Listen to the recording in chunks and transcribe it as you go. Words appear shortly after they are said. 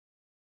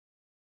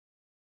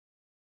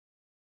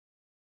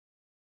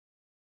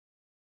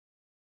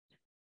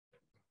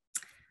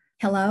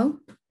Hello,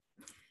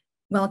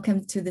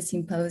 welcome to the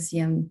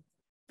symposium,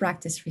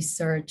 Practice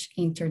Research,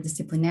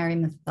 Interdisciplinary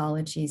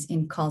Methodologies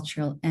in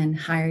Cultural and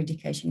Higher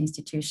Education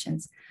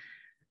Institutions.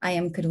 I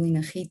am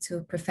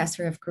Rito,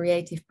 Professor of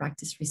Creative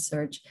Practice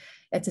Research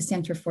at the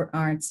Center for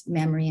Arts,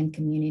 Memory and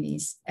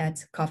Communities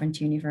at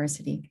Coventry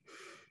University.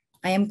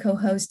 I am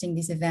co-hosting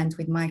this event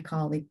with my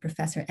colleague,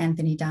 Professor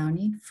Anthony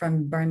Downey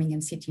from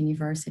Birmingham City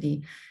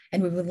University,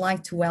 and we would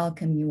like to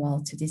welcome you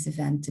all to this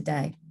event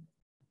today.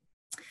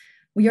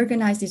 We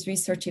organized this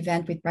research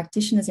event with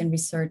practitioners and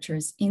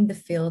researchers in the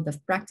field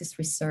of practice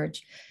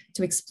research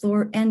to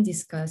explore and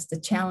discuss the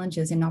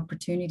challenges and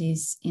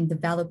opportunities in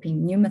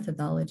developing new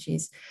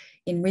methodologies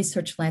in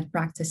research-led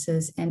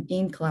practices and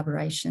in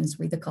collaborations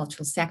with the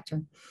cultural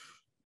sector.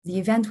 The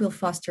event will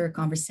foster a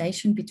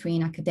conversation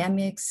between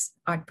academics,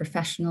 art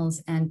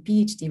professionals, and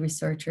PhD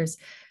researchers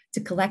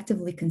to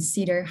collectively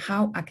consider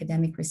how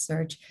academic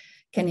research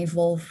can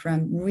evolve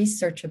from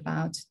research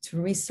about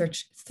to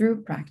research through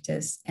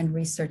practice and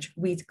research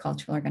with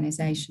cultural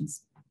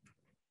organizations.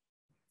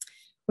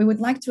 We would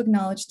like to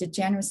acknowledge the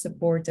generous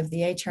support of the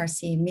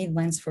HRC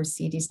Midlands for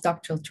Cities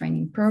doctoral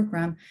training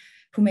program,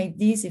 who made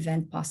this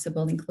event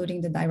possible,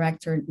 including the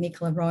director,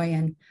 Nicola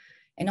Royan,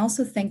 and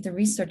also thank the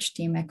research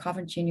team at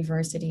Coventry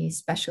University,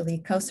 especially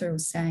Kausar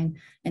Hussain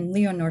and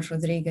Leonor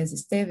Rodriguez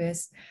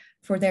Esteves,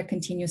 for their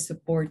continuous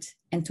support,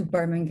 and to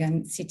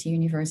Birmingham City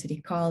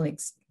University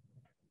colleagues.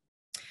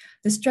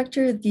 The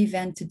structure of the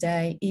event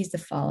today is the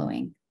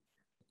following.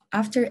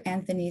 After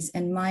Anthony's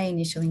and my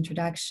initial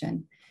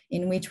introduction,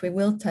 in which we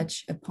will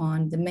touch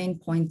upon the main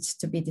points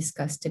to be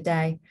discussed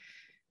today,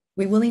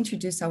 we will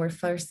introduce our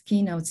first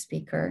keynote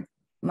speaker,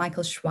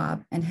 Michael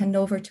Schwab, and hand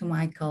over to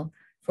Michael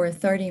for a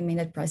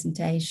 30-minute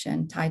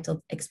presentation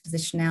titled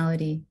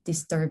Expositionality,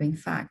 Disturbing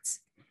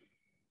Facts.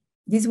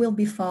 This will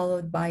be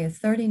followed by a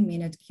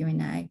 13-minute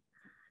Q&A.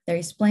 There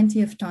is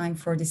plenty of time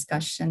for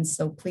discussion,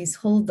 so please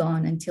hold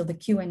on until the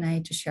Q&A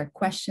to share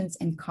questions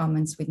and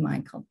comments with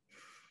Michael.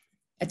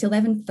 At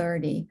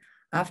 11:30,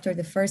 after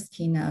the first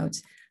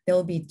keynote, there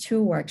will be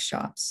two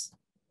workshops.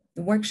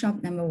 The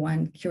workshop number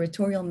 1,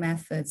 Curatorial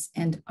Methods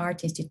and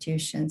Art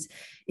Institutions,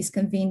 is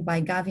convened by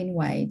Gavin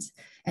Wade,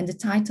 and the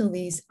title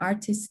is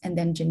Artists and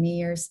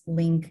Engineers,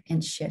 Link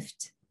and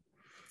Shift.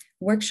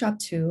 Workshop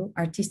 2,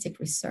 Artistic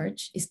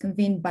Research, is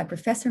convened by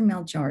Professor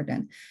Mel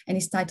Jordan and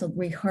is titled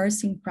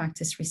Rehearsing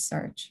Practice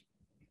Research.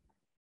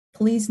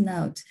 Please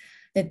note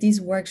that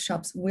these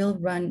workshops will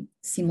run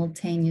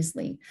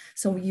simultaneously,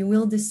 so you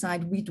will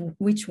decide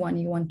which one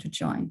you want to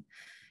join.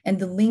 And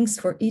the links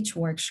for each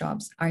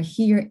workshops are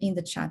here in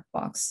the chat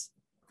box.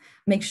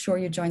 Make sure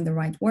you join the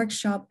right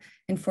workshop,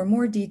 and for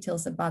more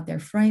details about their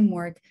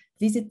framework,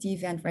 visit the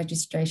event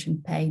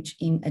registration page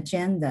in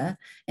Agenda,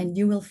 and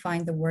you will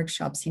find the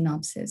workshop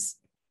synopsis.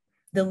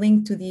 The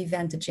link to the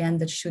event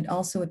agenda should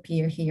also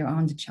appear here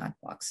on the chat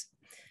box.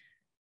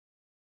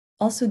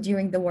 Also,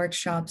 during the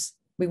workshops,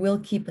 we will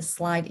keep a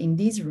slide in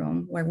this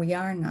room where we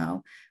are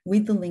now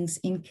with the links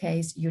in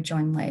case you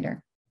join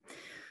later.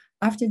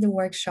 After the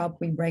workshop,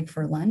 we break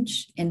for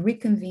lunch and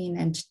reconvene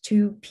at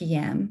 2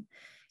 p.m.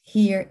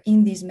 here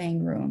in this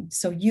main room.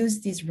 So use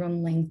this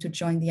room link to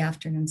join the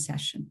afternoon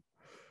session.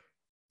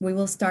 We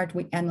will start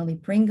with Emily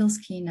Pringle's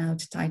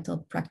keynote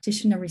titled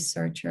Practitioner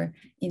Researcher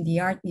in the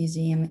Art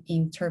Museum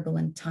in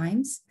Turbulent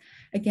Times,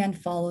 again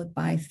followed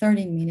by a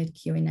 30-minute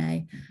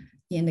Q&A.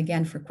 And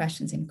again, for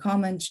questions and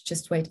comments,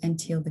 just wait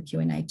until the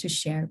Q&A to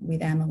share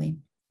with Emily.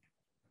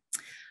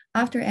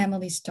 After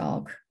Emily's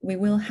talk, we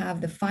will have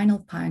the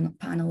final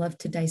panel of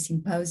today's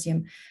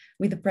symposium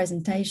with a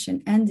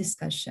presentation and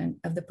discussion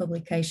of the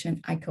publication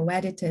I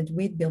co-edited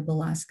with Bill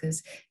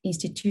Velasquez,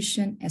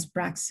 Institution as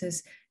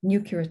Praxis,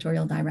 New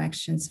Curatorial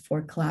Directions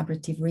for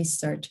Collaborative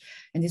Research.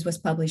 And this was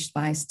published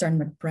by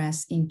Sternberg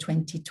Press in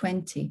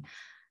 2020.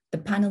 The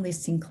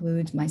panelists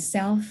include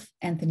myself,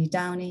 Anthony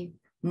Downey,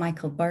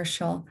 Michael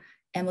Burschel,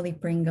 Emily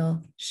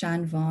Pringle,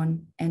 Sean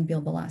Vaughn, and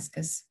Bill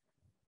Velasquez.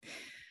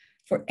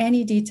 For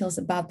any details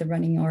about the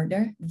running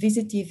order,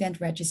 visit the event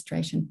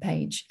registration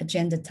page,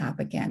 Agenda tab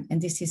again, and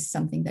this is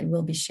something that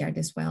will be shared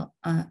as well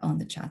on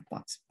the chat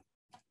box.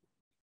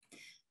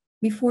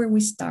 Before we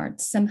start,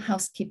 some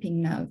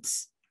housekeeping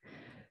notes.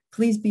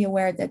 Please be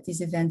aware that this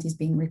event is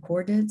being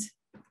recorded.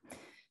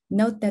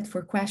 Note that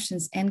for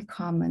questions and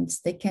comments,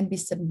 they can be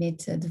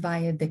submitted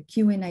via the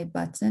Q&A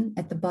button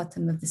at the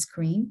bottom of the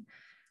screen,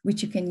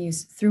 which you can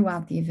use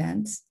throughout the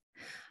event.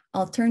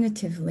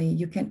 Alternatively,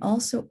 you can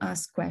also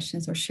ask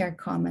questions or share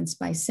comments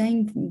by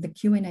saying in the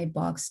Q&A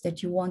box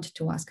that you want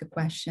to ask a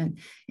question,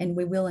 and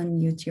we will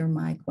unmute your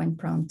mic when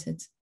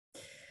prompted.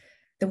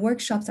 The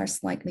workshops are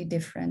slightly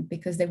different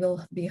because they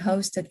will be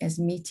hosted as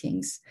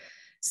meetings.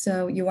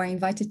 So you are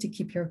invited to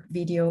keep your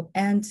video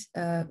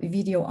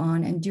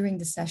on, and during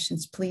the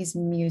sessions, please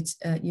mute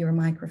your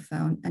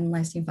microphone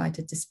unless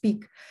invited to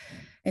speak.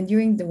 And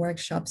during the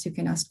workshops, you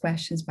can ask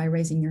questions by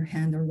raising your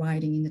hand or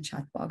writing in the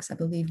chat box. I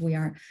believe we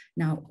are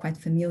now quite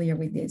familiar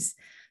with this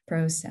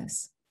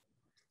process.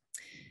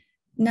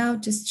 Now,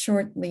 just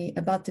shortly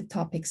about the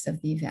topics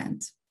of the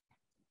event.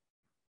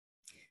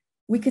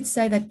 We could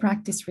say that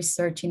practice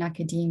research in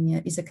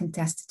academia is a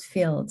contested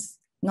field,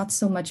 not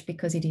so much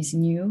because it is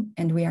new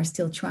and we are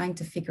still trying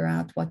to figure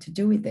out what to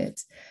do with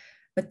it,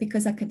 but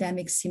because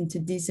academics seem to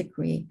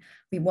disagree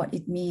with what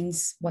it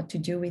means, what to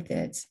do with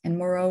it, and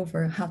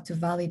moreover, how to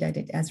validate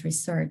it as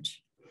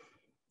research.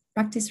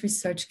 Practice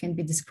research can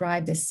be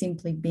described as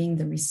simply being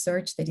the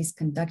research that is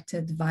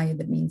conducted via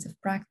the means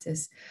of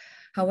practice.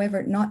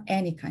 However, not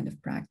any kind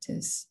of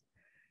practice.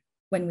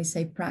 When we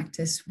say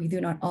practice, we do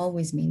not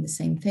always mean the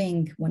same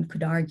thing. One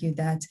could argue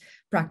that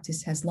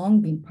practice has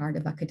long been part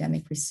of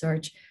academic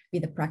research, be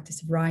the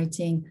practice of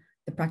writing,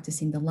 the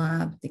practice in the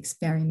lab, the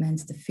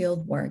experiments, the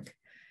field work.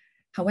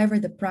 However,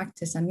 the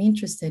practice I'm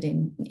interested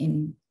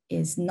in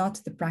is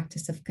not the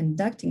practice of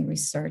conducting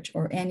research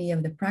or any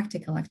of the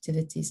practical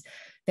activities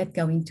that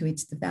go into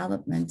its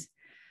development.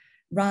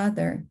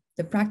 Rather,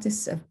 the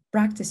practice of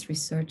practice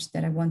research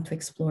that I want to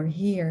explore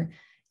here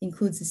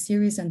includes a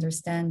serious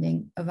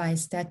understanding of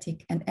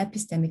aesthetic and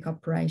epistemic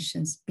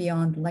operations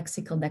beyond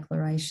lexical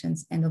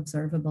declarations and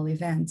observable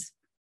events.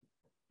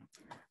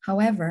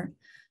 However,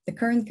 the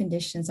current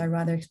conditions are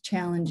rather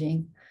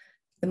challenging.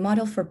 The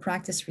model for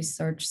practice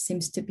research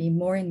seems to be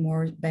more and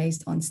more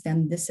based on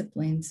STEM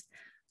disciplines,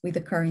 with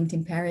the current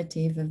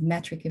imperative of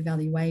metric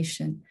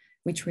evaluation,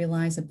 which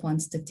relies upon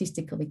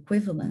statistical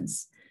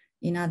equivalence.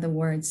 In other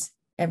words,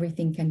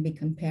 everything can be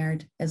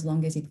compared as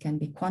long as it can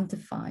be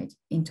quantified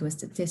into a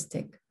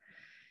statistic.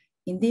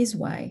 In this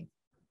way,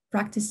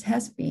 practice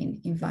has been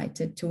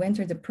invited to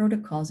enter the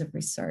protocols of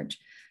research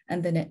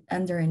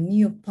under a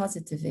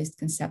neo-positivist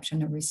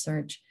conception of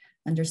research,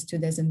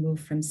 understood as a move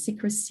from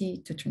secrecy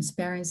to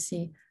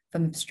transparency,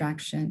 from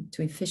abstraction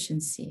to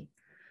efficiency.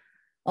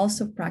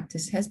 Also,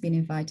 practice has been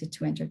invited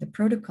to enter the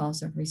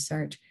protocols of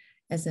research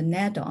as an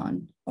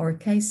add-on or a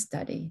case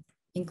study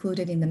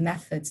included in the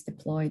methods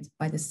deployed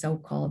by the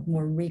so-called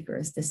more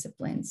rigorous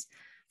disciplines,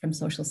 from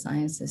social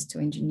sciences to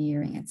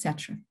engineering,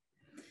 etc.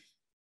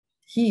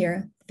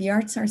 Here, the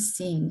arts are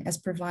seen as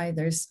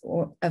providers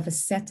of a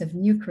set of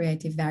new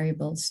creative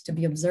variables to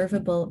be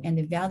observable and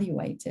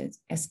evaluated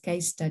as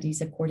case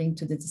studies according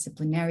to the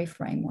disciplinary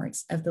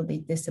frameworks of the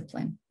lead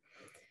discipline.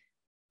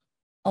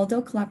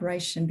 Although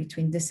collaboration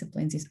between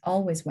disciplines is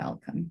always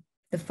welcome,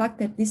 the fact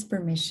that these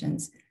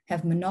permissions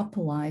have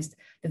monopolized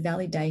the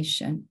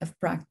validation of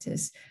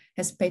practice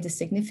has paid a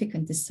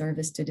significant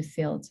disservice to the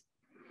field.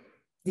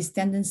 This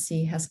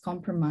tendency has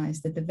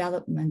compromised the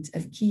development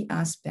of key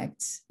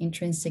aspects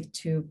intrinsic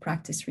to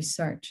practice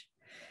research.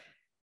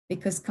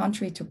 Because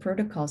contrary to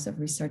protocols of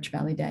research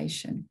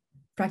validation,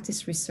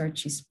 practice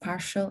research is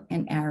partial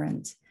and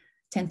errant,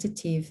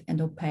 tentative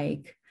and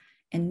opaque,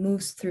 and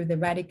moves through the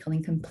radical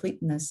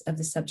incompleteness of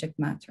the subject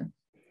matter.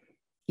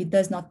 It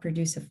does not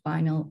produce a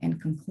final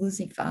and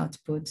conclusive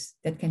output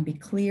that can be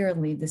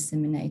clearly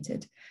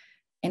disseminated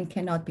and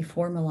cannot be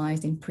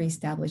formalized in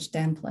pre-established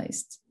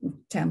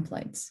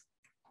templates.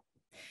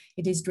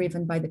 It is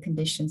driven by the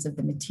conditions of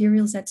the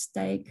materials at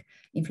stake,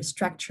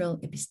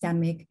 infrastructural,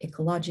 epistemic,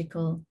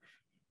 ecological,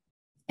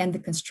 and the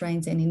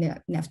constraints and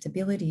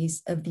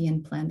inevitabilities of the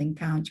unplanned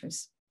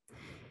encounters.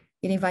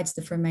 It invites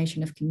the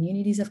formation of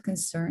communities of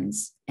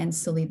concerns and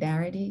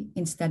solidarity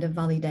instead of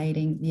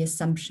validating the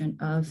assumption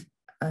of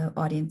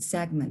audience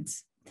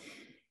segments.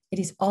 It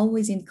is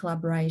always in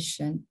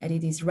collaboration, and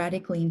it is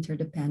radically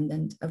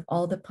interdependent of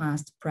all the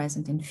past,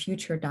 present, and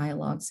future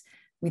dialogues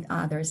with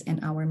others and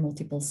our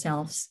multiple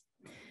selves.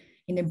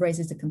 It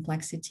embraces the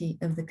complexity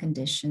of the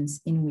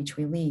conditions in which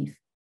we live.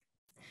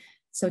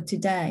 So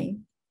today,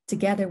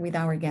 together with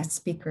our guest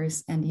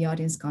speakers and the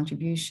audience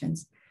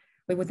contributions,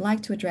 we would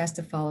like to address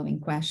the following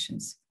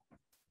questions.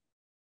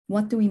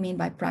 What do we mean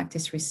by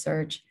practice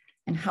research,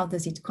 and how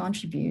does it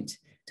contribute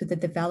to the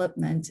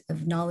development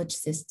of knowledge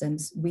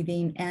systems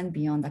within and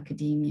beyond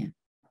academia?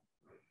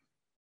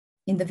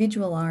 If the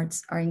visual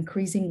arts are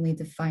increasingly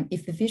defined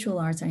as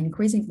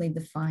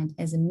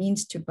a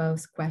means to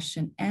both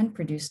question and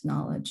produce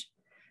knowledge,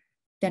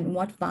 then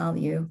what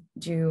value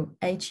do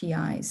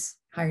HEIs,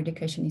 higher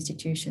education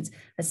institutions,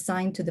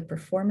 assign to the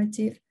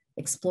performative,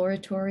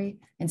 exploratory,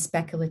 and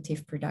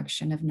speculative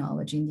production of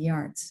knowledge in the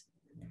arts?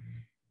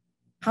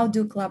 How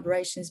do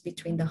collaborations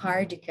between the higher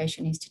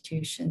education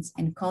institutions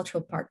and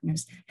cultural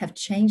partners have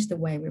changed the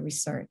way we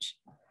research?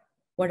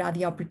 What are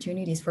the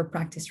opportunities for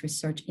practice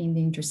research in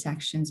the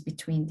intersections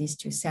between these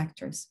two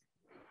sectors?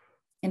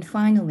 And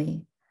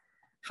finally,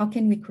 how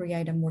can we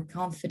create a more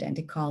confident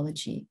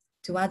ecology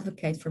to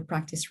advocate for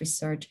practice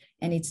research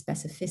and its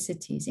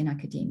specificities in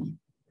academia?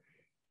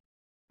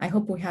 I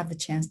hope we have the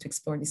chance to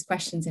explore these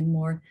questions and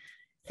more.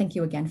 Thank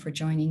you again for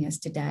joining us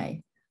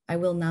today. I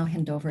will now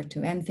hand over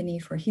to Anthony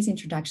for his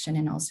introduction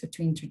and also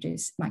to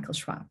introduce Michael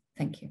Schwab.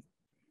 Thank you.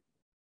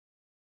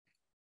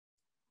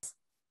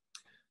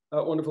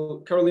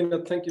 Wonderful.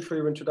 Carolina, thank you for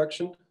your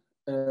introduction.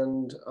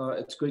 And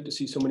it's great to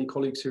see so many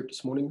colleagues here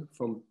this morning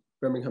from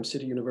Birmingham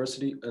City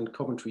University and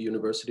Coventry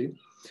University.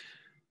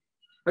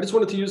 I just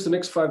wanted to use the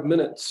next 5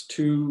 minutes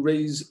to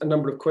raise a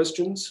number of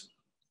questions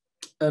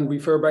and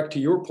refer back to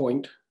your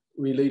point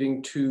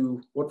relating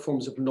to what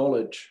forms of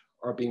knowledge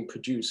are being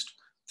produced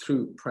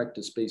through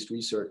practice-based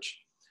research.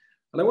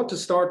 And I want to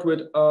start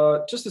with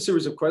just a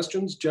series of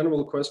questions,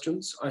 general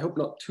questions. I hope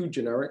not too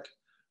generic,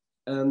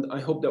 and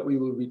I hope that we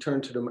will return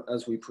to them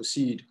as we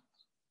proceed.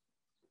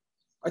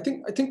 I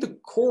think the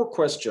core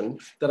question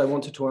that I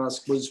wanted to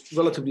ask was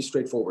relatively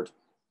straightforward.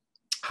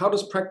 How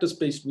does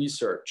practice-based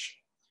research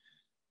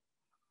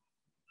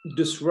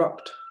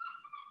disrupt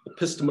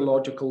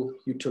epistemological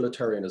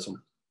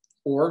utilitarianism?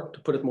 Or, to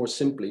put it more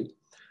simply,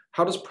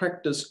 how does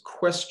practice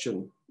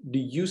question the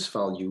use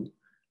value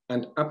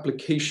and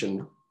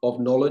application of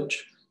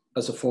knowledge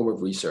as a form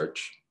of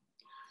research?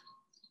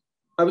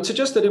 I would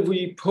suggest that if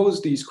we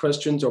pose these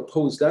questions or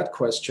pose that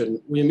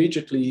question, we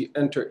immediately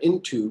enter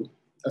into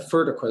a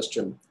further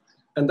question.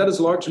 And that is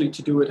largely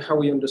to do with how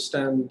we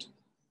understand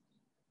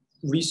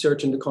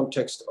research in the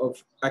context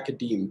of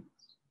academe.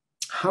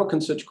 How can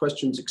such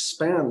questions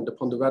expand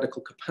upon the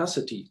radical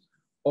capacity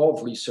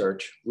of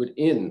research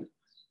within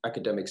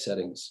academic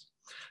settings?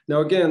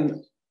 Now,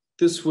 again,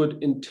 this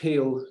would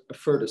entail a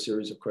further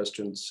series of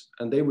questions,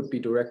 and they would be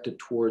directed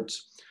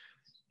towards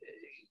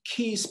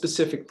key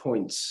specific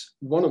points,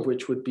 one of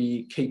which would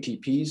be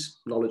KTPs,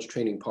 knowledge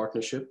training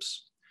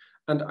partnerships.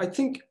 And I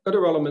think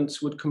other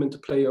elements would come into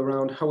play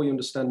around how we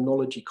understand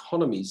knowledge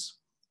economies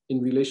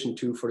in relation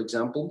to, for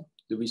example,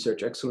 the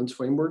research excellence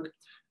framework,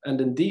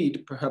 and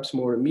indeed, perhaps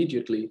more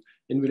immediately,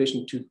 in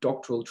relation to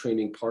doctoral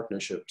training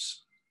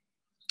partnerships.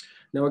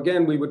 Now,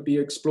 again, we would be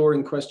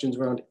exploring questions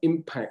around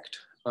impact,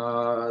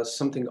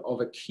 something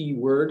of a key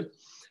word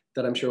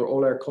that I'm sure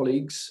all our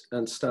colleagues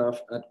and staff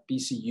at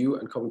BCU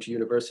and Coventry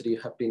University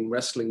have been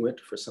wrestling with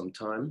for some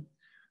time.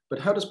 But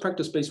how does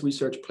practice-based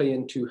research play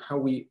into how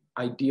we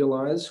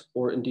idealize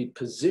or indeed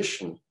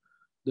position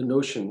the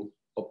notion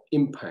of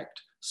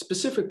impact,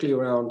 specifically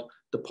around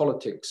the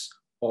politics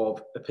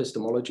of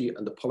epistemology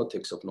and the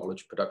politics of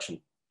knowledge production?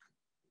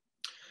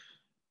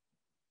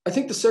 I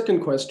think the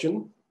second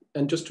question,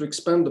 and just to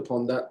expand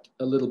upon that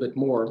a little bit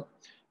more,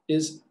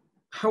 is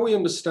how we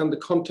understand the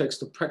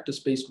context of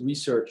practice-based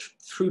research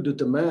through the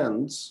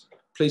demands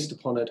placed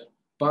upon it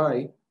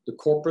by the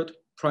corporate,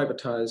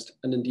 privatized,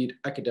 and indeed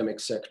academic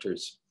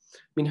sectors.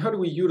 I mean, how do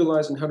we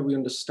utilize and how do we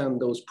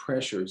understand those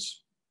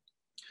pressures?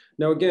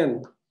 Now,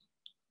 again,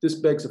 this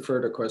begs a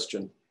further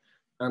question,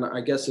 and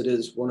I guess it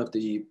is one of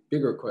the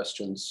bigger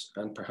questions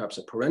and perhaps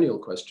a perennial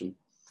question.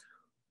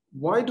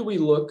 Why do we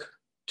look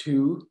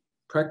to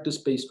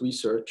practice-based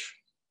research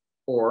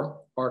or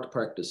art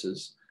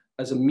practices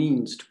as a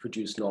means to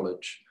produce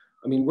knowledge?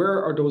 I mean,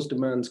 where are those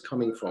demands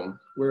coming from?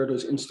 Where are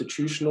those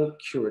institutional,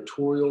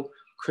 curatorial,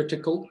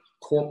 critical,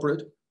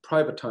 corporate,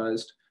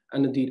 privatized,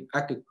 and indeed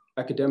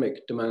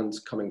academic demands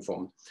coming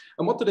from?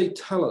 And what do they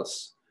tell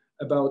us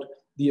about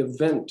the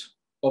event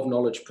of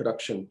knowledge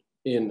production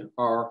in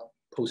our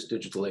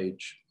post-digital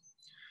age?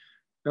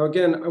 Now,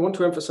 again, I want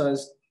to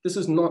emphasize this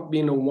has not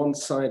been a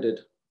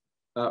one-sided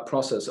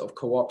process of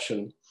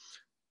co-option.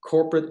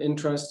 Corporate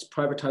interests,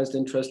 privatized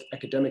interests,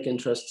 academic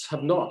interests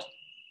have not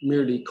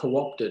merely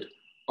co-opted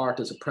art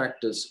as a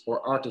practice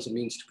or art as a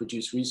means to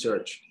produce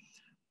research.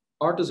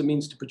 Art as a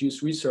means to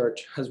produce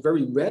research has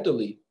very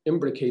readily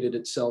imbricated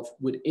itself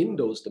within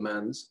those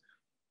demands,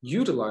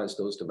 utilized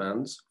those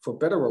demands, for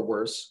better or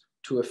worse,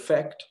 to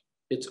affect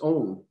its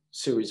own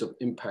series of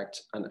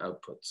impacts and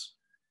outputs.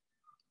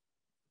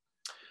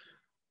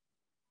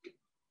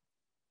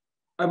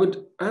 I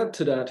would add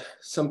to that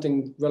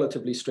something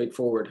relatively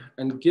straightforward,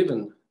 and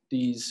given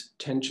these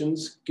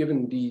tensions,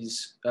 given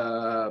these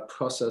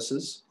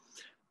processes,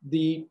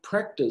 the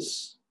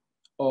practice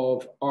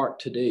of art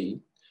today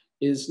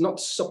is not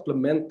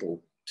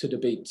supplemental to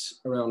debates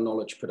around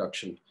knowledge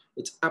production.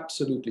 It's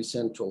absolutely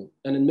central,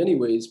 and in many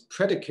ways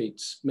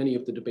predicates many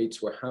of the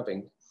debates we're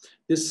having.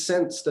 This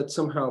sense that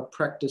somehow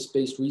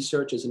practice-based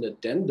research is an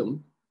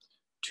addendum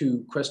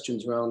to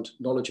questions around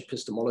knowledge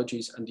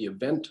epistemologies and the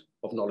event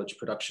of knowledge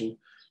production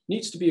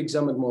needs to be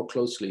examined more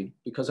closely,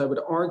 because I would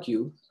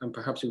argue, and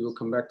perhaps we will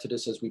come back to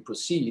this as we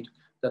proceed,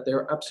 that they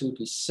are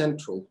absolutely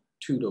central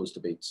to those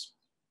debates.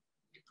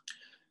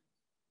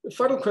 The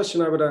final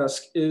question I would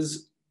ask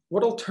is,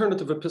 what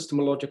alternative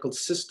epistemological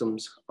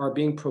systems are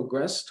being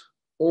progressed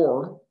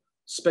or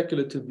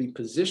speculatively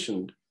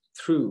positioned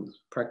through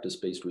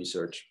practice-based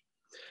research?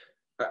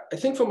 I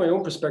think from my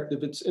own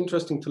perspective, it's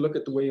interesting to look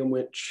at the way in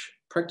which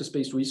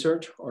practice-based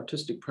research,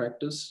 artistic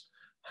practice,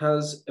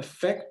 has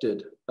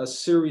affected a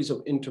series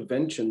of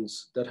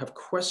interventions that have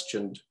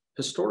questioned,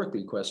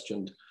 historically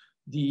questioned,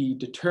 the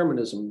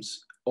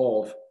determinisms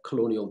of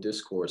colonial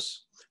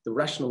discourse, the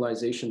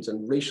rationalizations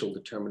and racial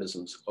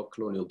determinisms of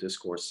colonial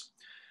discourse.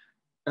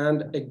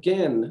 And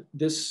again,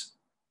 this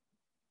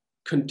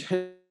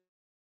content.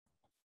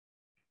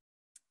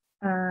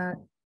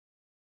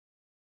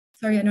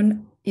 Sorry,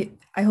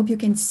 I hope you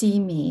can see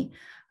me.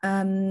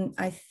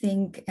 I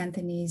think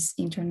Anthony's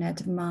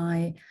internet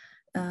might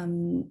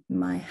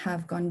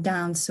have gone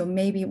down. So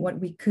maybe what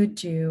we could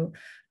do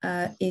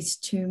is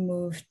to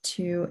move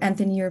to,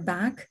 Anthony, you're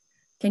back.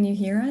 Can you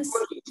hear us?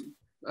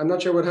 I'm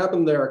not sure what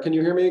happened there. Can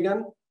you hear me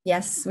again?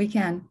 Yes, we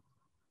can.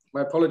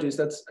 My apologies,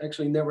 that's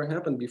actually never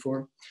happened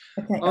before.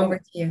 Okay, over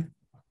to you.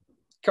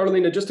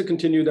 Carolina, just to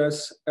continue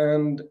this,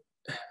 and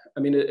I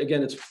mean,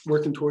 again, it's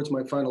working towards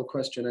my final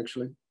question,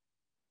 actually.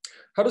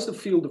 How does the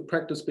field of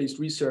practice-based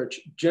research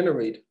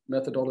generate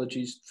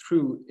methodologies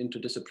through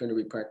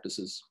interdisciplinary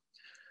practices?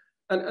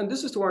 And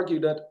this is to argue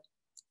that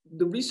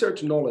the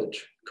research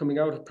knowledge coming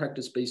out of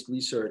practice-based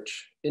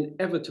research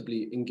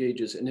inevitably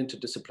engages in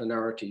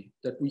interdisciplinarity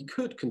that we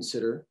could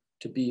consider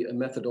to be a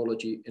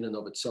methodology in and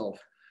of itself.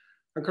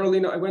 And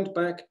Carolina, I went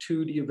back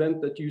to the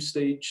event that you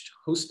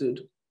hosted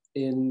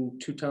in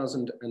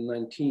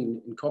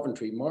 2019 in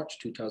Coventry, March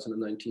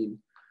 2019.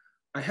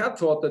 I had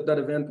thought that that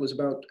event was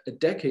about a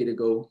decade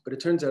ago, but it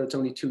turns out it's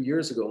only 2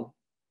 years ago.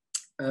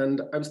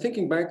 And I was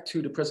thinking back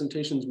to the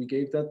presentations we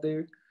gave that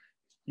day.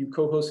 You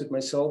co-hosted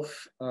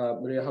myself,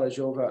 Maria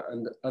Halajova,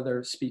 and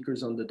other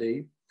speakers on the day.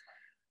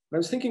 And I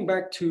was thinking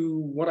back to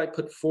what I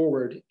put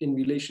forward in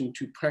relation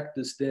to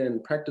practice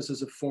then, practice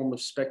as a form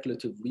of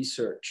speculative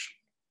research.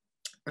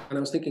 And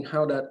I was thinking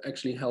how that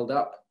actually held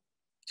up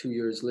 2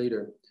 years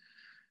later.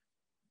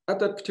 At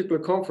that particular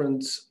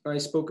conference, I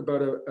spoke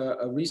about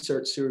a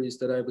research series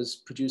that I was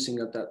producing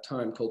at that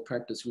time called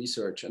Practice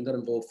Research, and that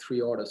involved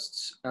 3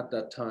 artists at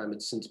that time.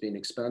 It's since been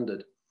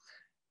expanded.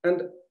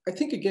 And I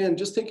think, again,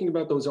 just thinking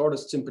about those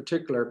artists in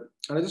particular,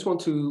 and I just want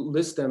to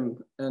list them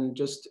and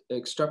just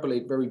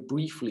extrapolate very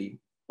briefly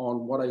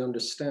on what I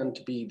understand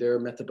to be their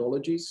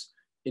methodologies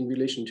in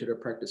relation to their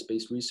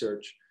practice-based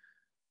research.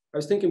 I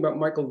was thinking about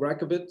Michael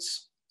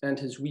Rakowitz and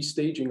his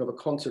restaging of a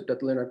concert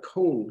that Leonard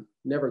Cohen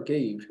never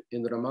gave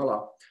in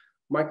Ramallah.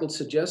 Michael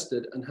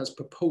suggested and has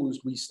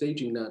proposed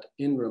restaging that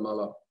in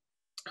Ramallah.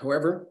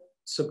 However,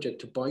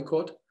 subject to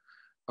boycott,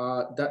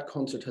 that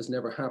concert has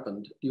never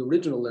happened. The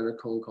original Leonard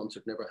Cohen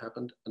concert never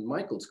happened, and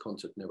Michael's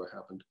concert never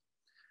happened.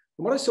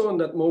 And what I saw in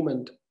that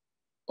moment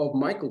of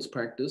Michael's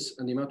practice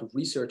and the amount of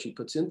research he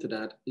puts into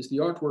that is the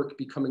artwork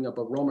becoming a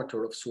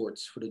barometer of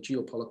sorts for the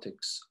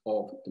geopolitics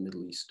of the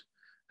Middle East.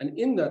 And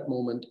in that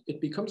moment,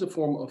 it becomes a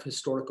form of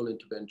historical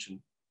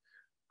intervention.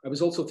 I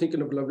was also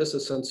thinking of Larissa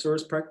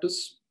Sansur's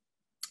practice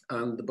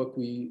and the book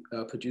we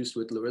produced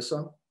with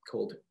Larissa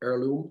called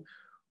Heirloom,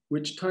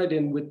 which tied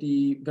in with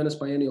the Venice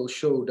Biennial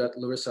show that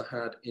Larissa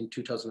had in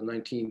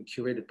 2019,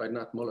 curated by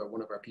Nat Muller,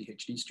 one of our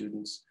PhD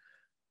students.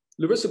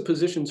 Larissa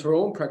positions her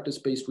own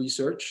practice-based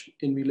research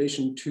in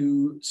relation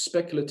to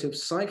speculative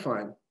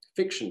sci-fi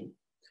fiction,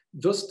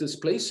 thus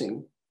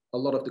displacing a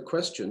lot of the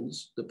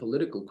questions, the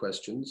political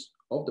questions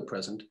of the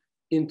present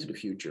into the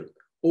future,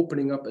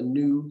 opening up a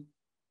new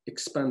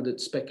expanded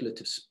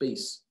speculative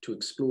space to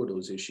explore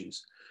those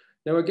issues.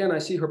 Now, again, I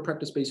see her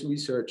practice-based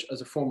research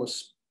as a form of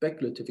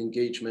speculative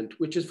engagement,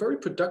 which is very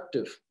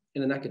productive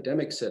in an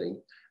academic setting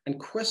and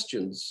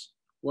questions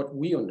what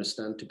we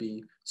understand to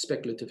be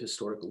speculative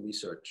historical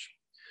research.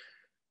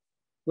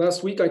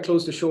 Last week, I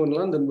closed a show in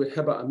London with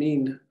Heba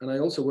Amin, and I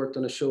also worked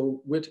on a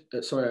show with,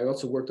 I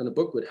also worked on a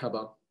book with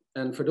Heba.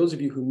 And for those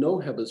of you who know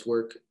Heba's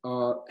work,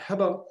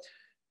 Heba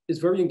is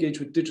very engaged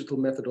with digital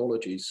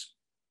methodologies,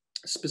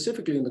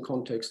 specifically in the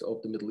context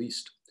of the Middle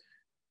East,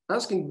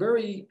 asking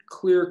very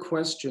clear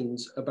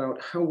questions about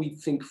how we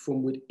think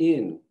from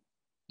within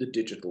the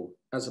digital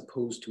as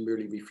opposed to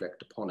merely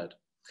reflect upon it.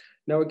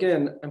 Now,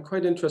 again, I'm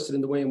quite interested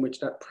in the way in which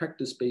that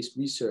practice-based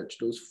research,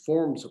 those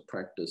forms of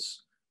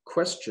practice,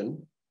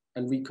 question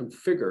and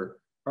reconfigure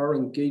our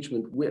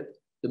engagement with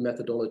the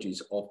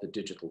methodologies of the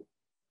digital.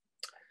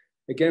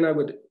 Again, I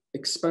would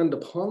expand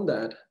upon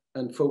that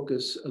and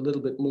focus a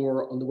little bit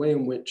more on the way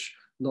in which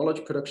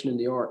knowledge production in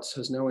the arts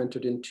has now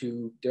entered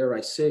into, dare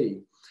I say,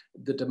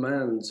 the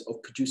demands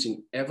of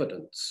producing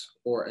evidence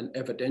or an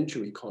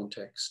evidentiary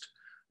context.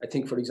 I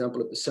think, for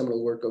example, of the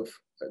seminal work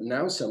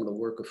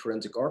of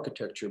forensic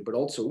architecture, but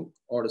also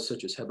artists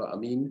such as Heba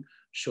Amin,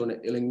 Shona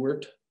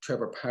Illingworth,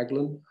 Trevor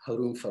Paglen,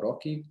 Haroon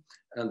Farocki,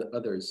 and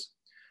others.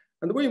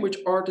 And the way in which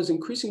art is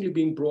increasingly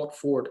being brought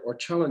forward or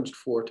challenged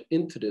forward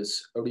into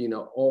this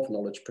arena of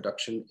knowledge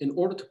production in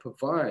order to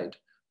provide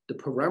the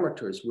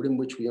parameters within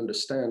which we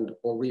understand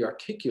or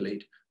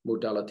re-articulate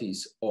modalities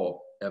of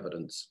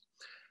evidence.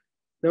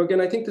 Now,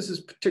 again, I think this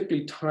is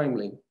particularly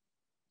timely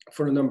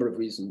for a number of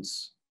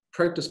reasons.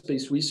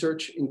 Practice-based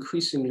research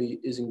increasingly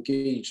is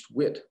engaged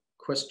with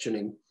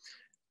questioning,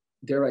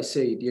 dare I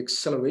say, the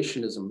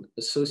accelerationism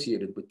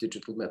associated with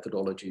digital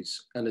methodologies,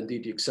 and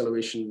indeed the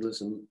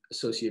accelerationism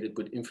associated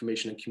with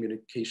information and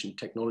communication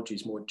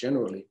technologies more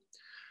generally.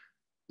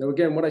 Now,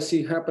 again, what I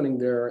see happening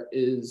there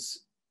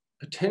is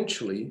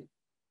potentially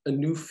a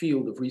new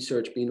field of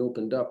research being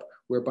opened up,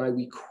 whereby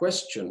we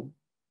question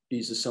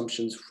these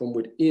assumptions from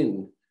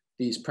within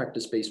these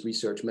practice-based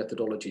research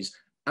methodologies,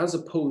 as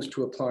opposed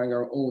to applying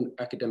our own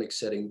academic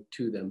setting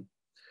to them.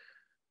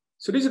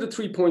 So these are the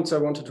 3 points I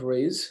wanted to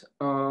raise.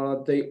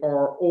 They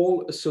are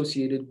all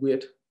associated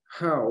with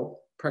how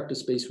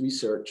practice-based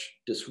research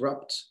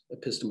disrupts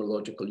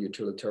epistemological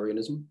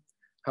utilitarianism,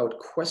 how it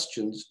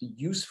questions the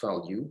use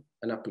value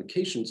and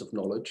applications of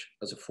knowledge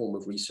as a form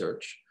of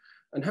research,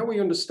 and how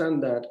we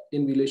understand that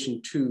in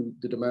relation to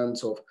the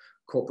demands of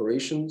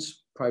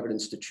corporations, private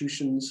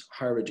institutions,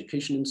 higher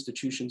education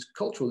institutions,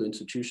 cultural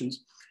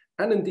institutions,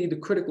 and indeed the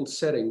critical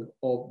setting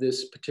of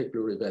this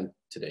particular event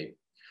today.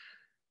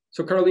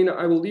 So Carolina,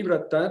 I will leave it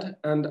at that,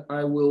 and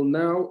I will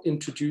now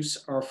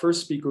introduce our first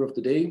speaker of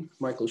the day,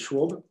 Michael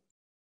Schwab.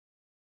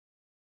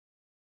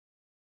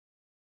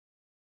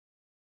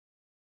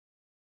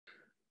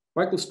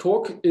 Michael's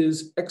talk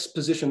is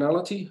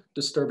Expositionality,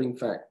 Disturbing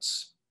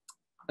Facts.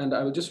 And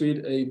I will just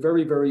read a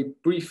very, very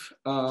brief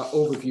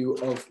overview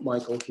of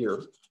Michael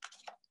here.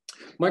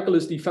 Michael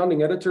is the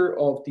founding editor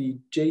of the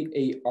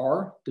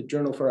JAR, the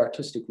Journal for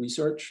Artistic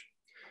Research.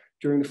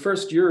 During the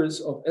first years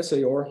of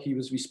SAR, he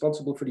was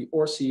responsible for the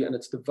ORC and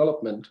its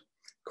development,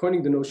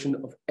 coining the notion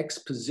of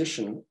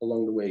exposition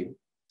along the way.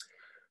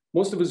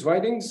 Most of his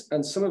writings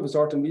and some of his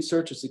art and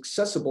research is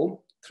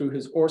accessible through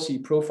his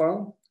ORC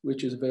profile,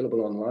 which is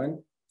available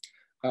online.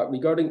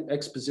 Regarding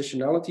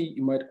expositionality,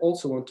 you might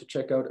also want to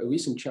check out a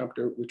recent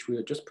chapter, which we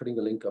are just putting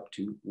a link up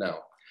to now.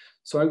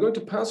 So I'm going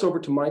to pass over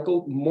to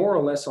Michael, more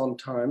or less on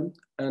time.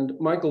 And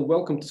Michael,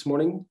 welcome this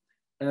morning.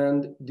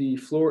 And the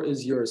floor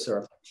is yours,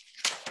 sir.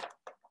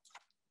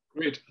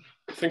 Great.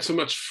 Thanks so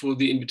much for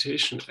the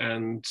invitation,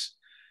 and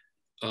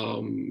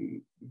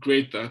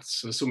great that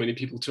so many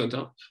people turned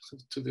up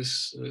to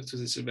this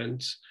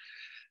event.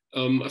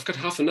 I've got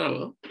half an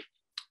hour,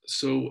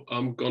 so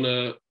I'm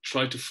gonna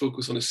try to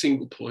focus on a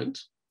single point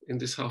in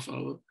this half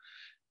hour,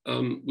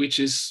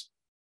 which is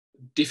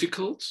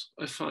difficult,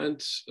 I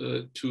find,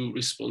 to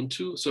respond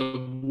to. So I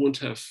won't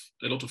have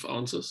a lot of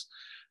answers,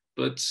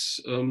 but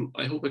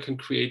I hope I can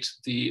create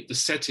the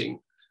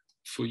setting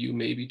for you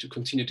maybe to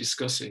continue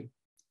discussing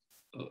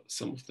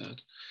some of that.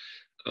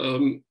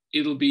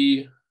 It'll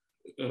be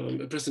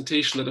a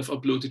presentation that I've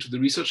uploaded to the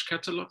research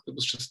catalog that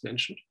was just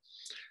mentioned.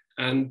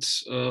 And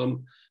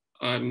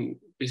I'm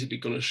basically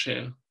going to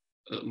share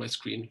my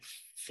screen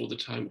for the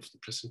time of the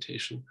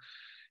presentation,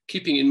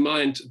 keeping in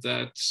mind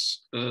that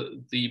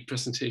the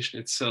presentation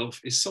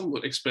itself is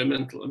somewhat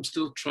experimental. I'm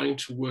still trying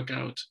to work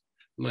out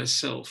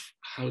myself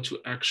how to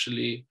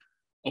actually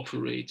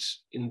operate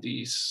in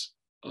these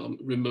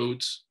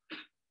remote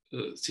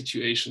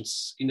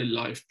situations in a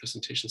live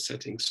presentation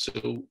setting.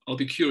 So I'll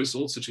be curious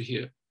also to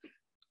hear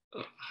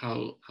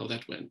how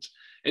that went.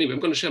 Anyway, I'm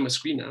going to share my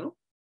screen now.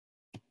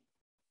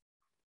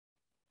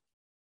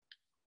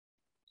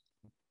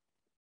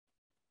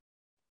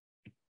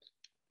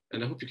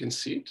 And I hope you can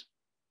see it.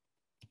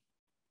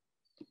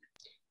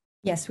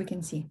 Yes, we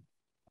can see.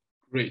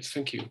 Great,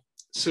 thank you.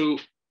 So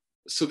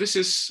this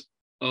is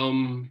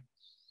the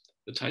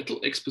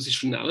title,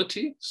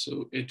 Expositionality.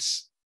 So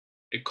it's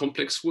a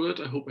complex word.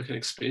 I hope I can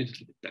explain it a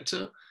little bit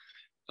better.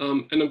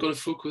 And I'm going to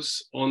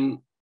focus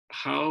on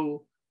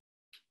how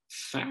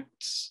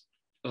facts,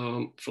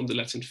 from the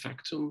Latin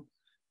factum,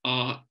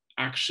 are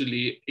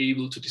actually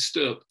able to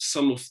disturb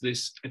some of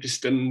this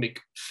epistemic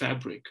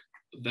fabric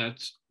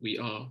that we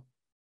are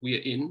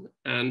in.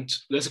 And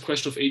there's a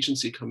question of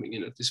agency coming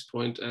in at this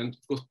point, and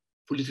of course,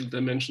 political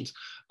dimensions.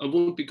 I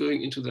won't be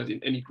going into that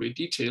in any great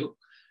detail,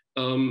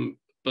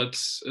 but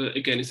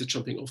again, it's a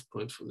jumping off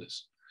point for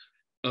this.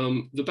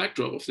 The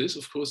backdrop of this,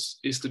 of course,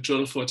 is the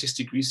Journal for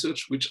Artistic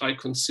Research, which I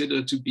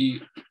consider to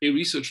be a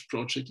research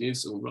project in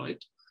its own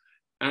right.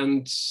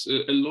 And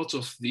a lot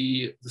of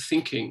the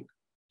thinking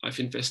I've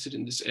invested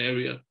in this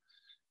area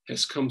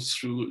has come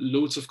through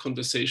loads of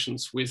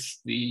conversations with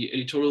the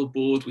editorial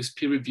board, with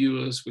peer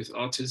reviewers, with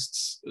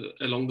artists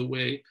along the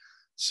way.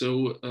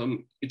 So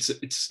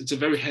it's a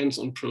very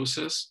hands-on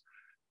process.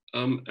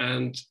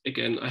 And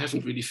again, I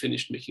haven't really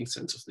finished making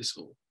sense of this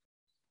all.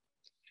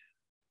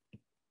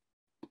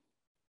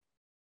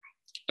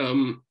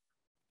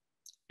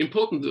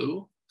 Important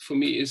though, for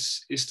me,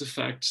 is the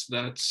fact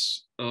that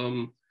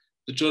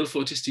the Journal for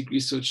Artistic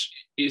Research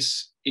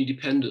is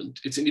independent.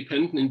 It's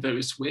independent in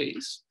various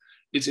ways.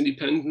 It's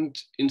independent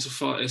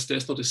insofar as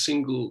there's not a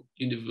single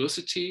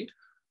university,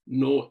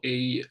 nor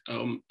a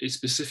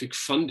specific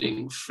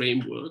funding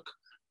framework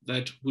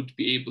that would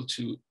be able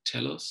to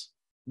tell us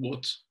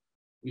what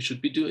we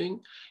should be doing.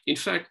 In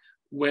fact,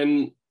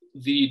 when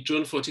the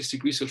Journal for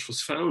Artistic Research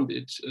was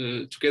founded,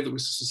 together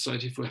with the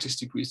Society for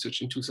Artistic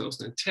Research in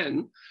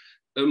 2010,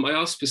 I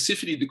asked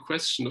specifically the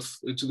question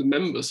to the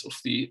members of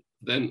the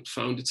then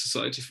founded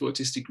Society for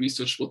Artistic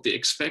Research what they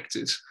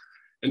expected.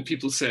 And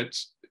people said,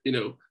 you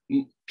know,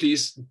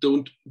 please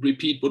don't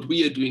repeat what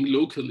we are doing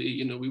locally.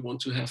 You know, we want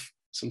to have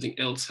something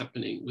else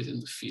happening within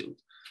the field.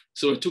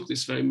 So I took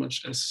this very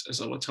much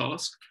as our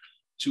task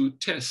to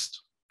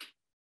test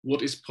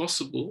what is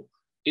possible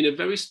in a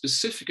very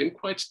specific and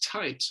quite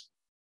tight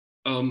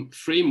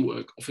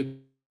framework of a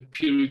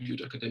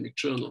peer-reviewed academic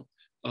journal,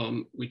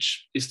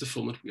 which is the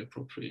format we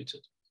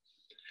appropriated.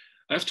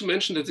 I have to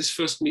mention that this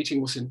first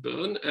meeting was in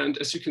Bern, and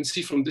as you can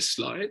see from this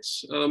slide,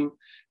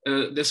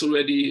 there's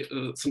already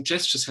some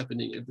gestures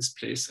happening at this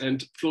place.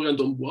 And Florian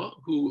Dombois,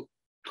 who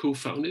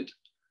co-founded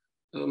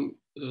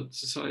the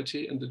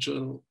society and the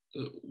journal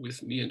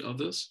with me and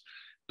others,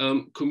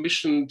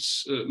 commissioned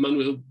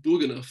Manuel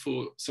Burgener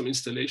for some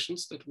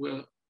installations that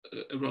were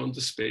around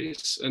the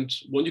space. And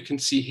one you can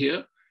see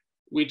here,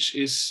 which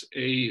is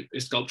a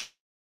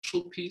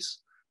sculptural piece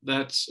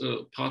that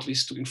partly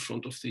stood in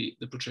front of the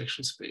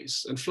projection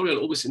space. And Florian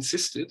always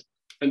insisted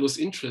and was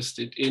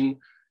interested in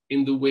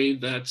the way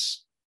that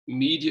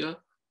media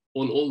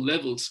on all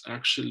levels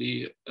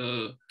actually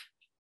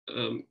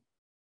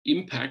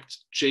impact,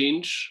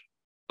 change,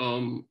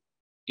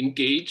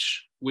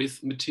 engage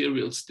with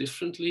materials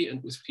differently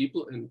and with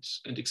people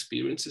and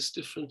experiences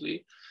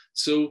differently.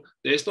 So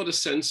there's not a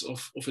sense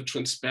of a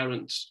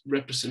transparent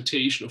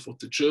representation of what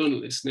the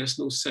journal is. There's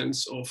no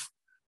sense of,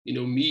 you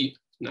know, me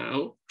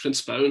now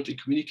transparently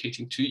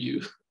communicating to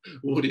you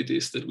what it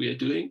is that we are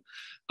doing.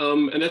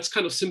 And that's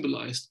kind of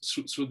symbolized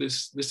through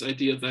this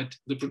idea that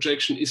the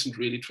projection isn't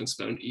really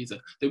transparent either.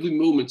 There'll be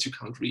moments you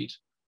can't read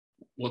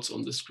what's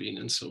on the screen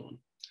and so on.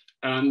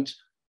 And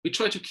we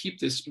try to keep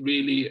this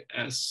really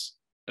as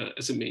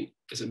a main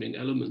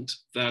element,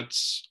 that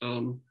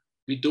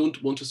we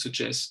don't want to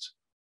suggest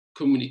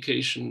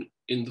communication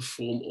in the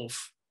form of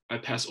I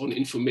pass on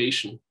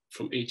information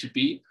from A to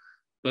B,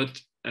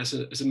 but as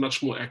a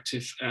much more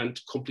active and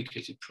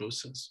complicated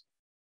process.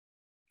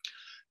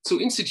 So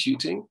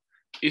instituting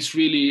is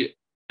really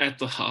at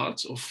the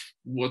heart of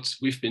what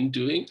we've been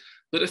doing,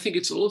 but I think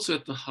it's also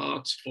at the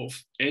heart of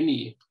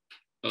any,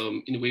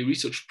 in a way,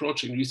 research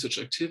project, research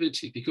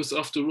activity, because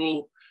after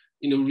all,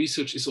 you know,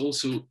 research is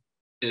also,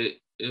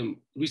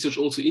 research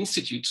also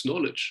institutes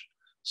knowledge.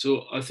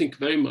 So I think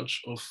very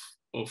much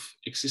of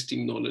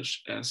existing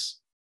knowledge as,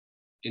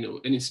 you know,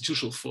 an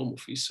institutional form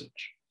of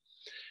research.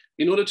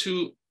 In order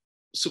to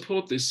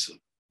support this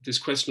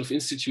question of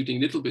instituting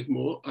a little bit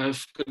more,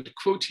 I've got a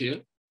quote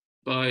here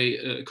by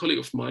a colleague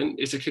of mine,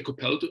 Ezequiel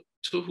Copelto,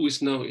 who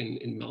is now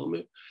in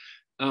Malmö.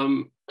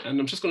 And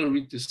I'm just going to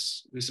read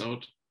this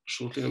out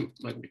shortly. I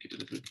might make it a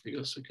little bit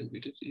bigger so you can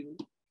read it even.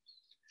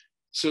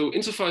 So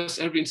insofar as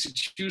every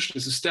institution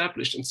is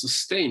established and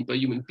sustained by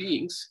human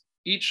beings,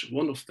 each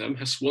one of them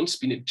has once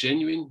been a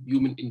genuine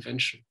human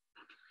invention.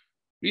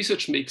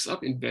 Research makes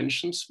up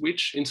inventions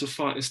which,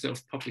 insofar as they're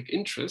of public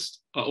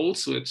interest, are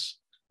also at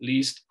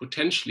least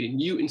potentially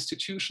new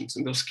institutions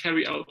and thus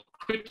carry out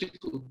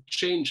critical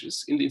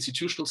changes in the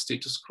institutional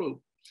status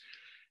quo.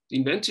 The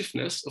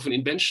inventiveness of an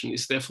invention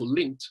is therefore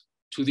linked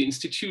to the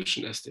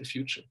institution as their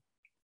future.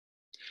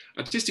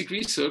 Artistic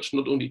research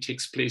not only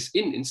takes place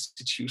in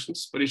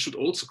institutions, but it should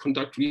also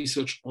conduct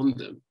research on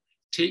them,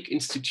 take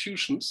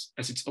institutions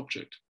as its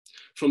object,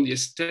 from the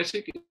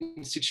aesthetic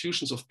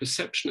institutions of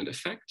perception and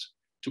effect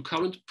to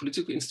current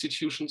political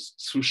institutions,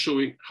 through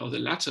showing how the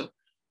latter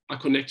are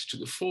connected to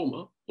the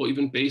former or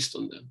even based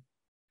on them.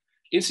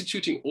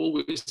 Instituting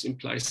always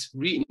implies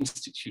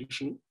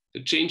reinstitution,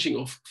 the changing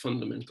of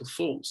fundamental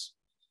forms.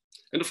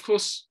 And of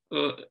course,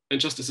 and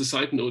just as a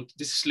side note,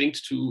 this is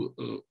linked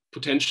to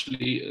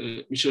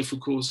potentially Michel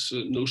Foucault's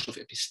notion of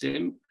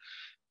episteme,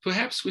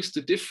 perhaps with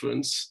the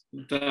difference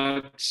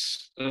that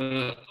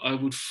I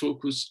would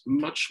focus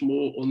much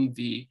more on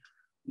the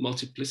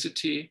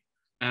multiplicity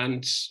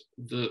and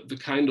the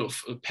kind of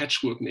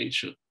patchwork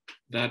nature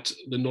that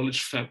the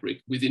knowledge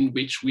fabric within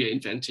which we are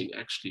inventing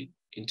actually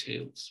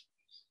entails.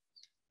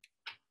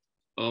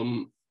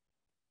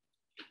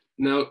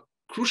 Now,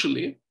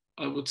 crucially,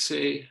 I would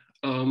say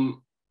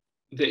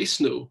there is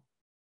no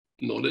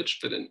knowledge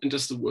that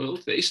enters the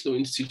world. There is no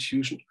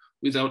institution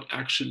without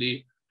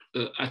actually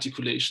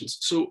articulations.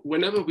 So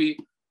whenever we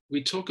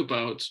talk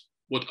about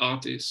what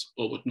art is,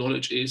 or what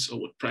knowledge is, or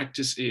what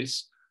practice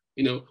is,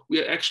 you know,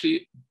 we are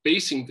actually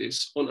basing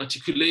this on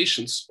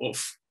articulations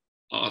of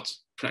art,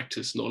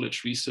 practice,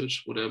 knowledge,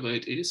 research, whatever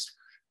it is.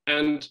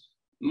 And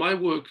my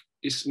work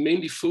is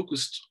mainly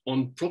focused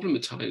on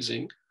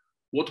problematizing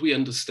what we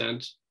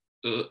understand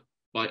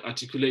by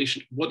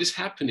articulation. What is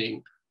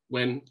happening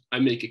when I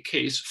make a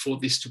case for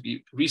this to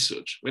be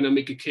research, when I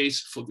make a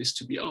case for this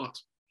to be art.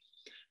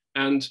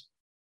 And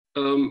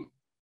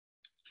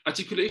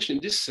articulation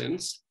in this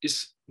sense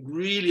is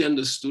really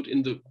understood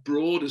in the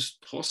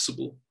broadest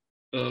possible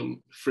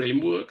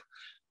framework,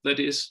 that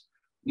is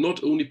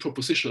not only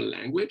propositional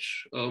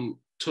language,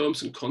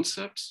 terms and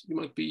concepts you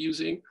might be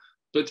using,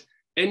 but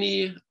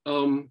any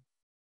you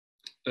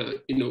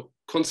know,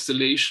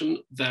 constellation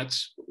that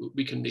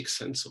we can make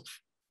sense of.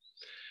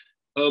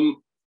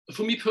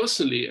 For me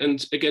personally,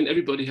 and again,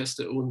 everybody has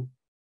their own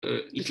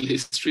little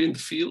history in the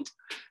field.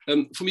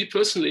 For me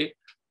personally,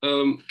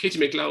 Katie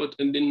McLeod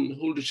and Lynn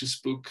Holdridge's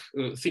book,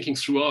 Thinking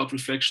Through Art,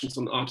 Reflections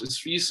on Art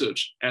as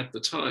Research at the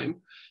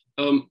time,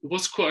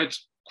 was quite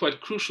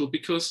crucial,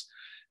 because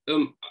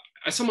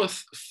I somehow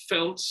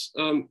felt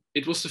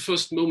it was the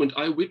first moment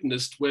I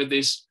witnessed where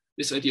this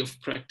idea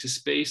of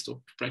practice-based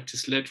or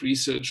practice-led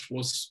research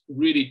was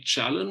really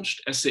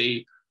challenged as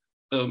a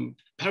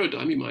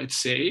paradigm, you might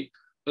say,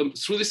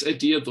 through this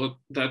idea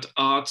that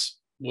art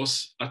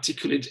was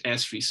articulated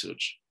as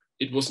research.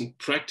 It wasn't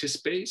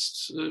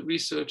practice-based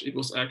research, it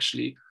was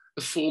actually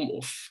a form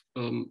of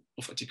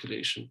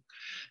articulation.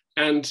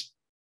 And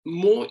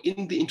more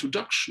in the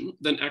introduction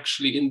than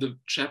actually in the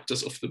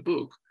chapters of the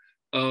book,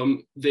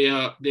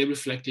 they're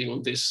reflecting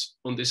on this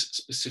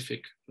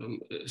specific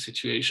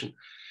situation.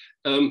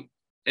 And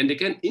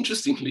again,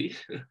 interestingly,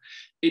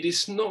 it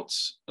is not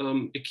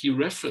a key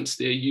reference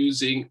they're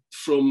using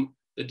from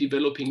the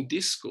developing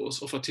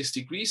discourse of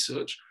artistic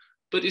research,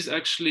 but is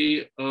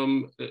actually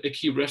a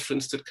key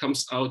reference that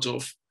comes out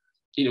of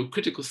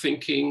critical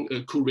thinking,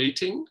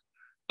 curating.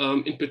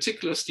 In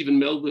particular, Stephen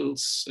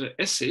Melville's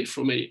essay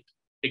from a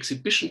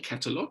exhibition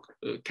catalog,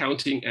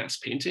 Counting as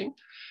Painting,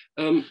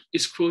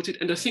 is quoted.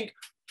 And I think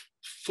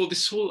for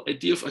this whole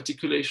idea of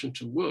articulation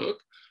to work,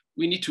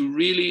 we need to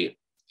really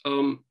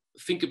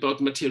think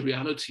about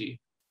materiality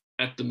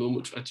at the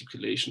moment of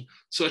articulation.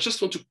 So I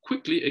just want to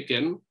quickly,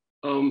 again,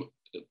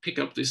 pick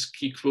up this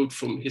key quote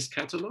from his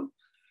catalog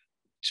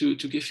to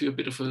give you a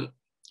bit of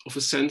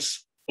a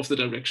sense of the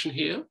direction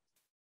here.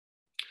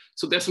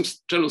 So there's some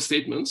general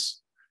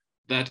statements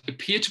that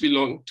appear to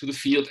belong to the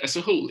field as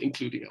a whole,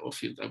 including our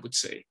field, I would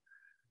say.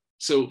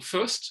 So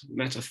first,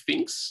 matter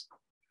thinks.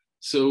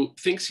 So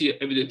thinks here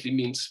evidently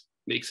means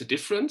makes a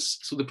difference.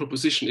 So the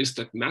proposition is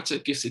that matter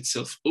gives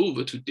itself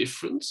over to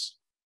difference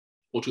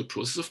or to a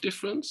process of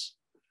difference.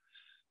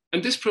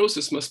 And this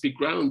process must be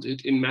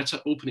grounded in matter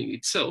opening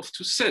itself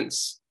to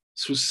sense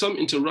through some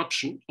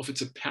interruption of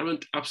its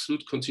apparent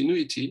absolute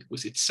continuity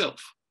with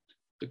itself.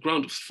 The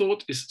ground of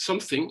thought is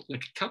something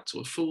like a cut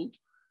or a fold,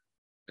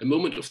 a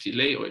moment of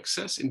delay or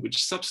excess in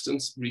which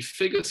substance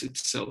refigures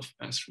itself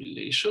as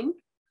relation.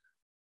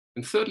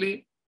 And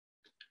thirdly,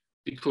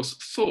 because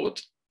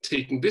thought,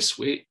 taken this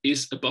way,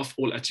 is above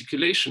all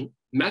articulation,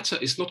 matter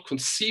is not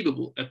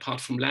conceivable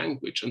apart from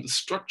language and the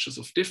structures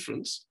of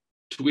difference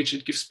to which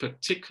it gives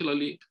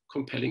particularly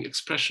compelling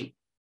expression.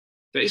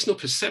 There is no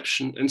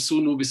perception and so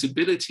no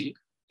visibility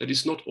that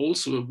is not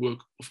also a work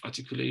of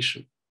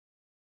articulation.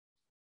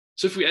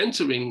 So if we're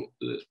entering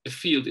a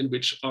field in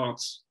which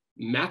art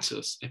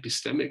matters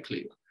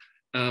epistemically,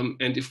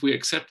 and if we're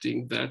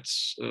accepting that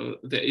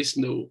there is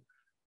no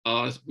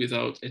art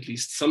without at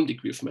least some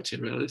degree of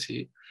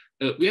materiality,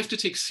 we have to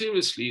take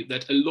seriously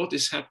that a lot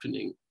is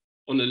happening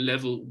on a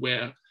level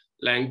where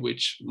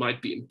language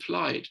might be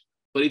implied,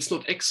 but it's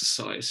not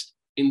exercised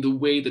in the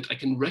way that I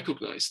can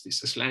recognize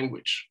this as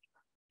language,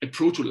 a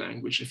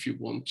proto-language if you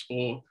want,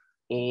 or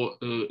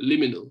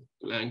liminal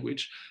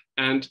language.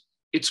 And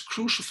it's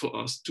crucial for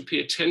us to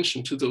pay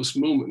attention to those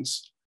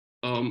moments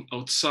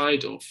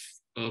outside of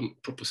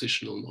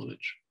propositional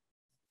knowledge.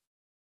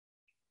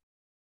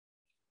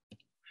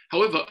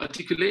 However,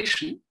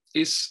 articulation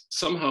is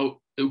somehow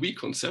a weak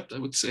concept, I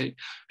would say,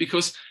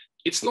 because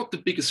it's not the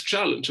biggest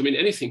challenge. I mean,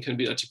 anything can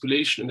be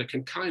articulation, and I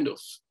can kind of,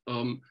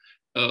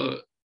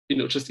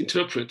 just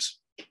interpret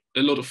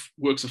a lot of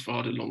works of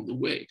art along the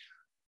way.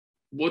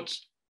 What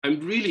I'm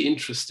really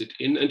interested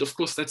in, and of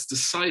course that's the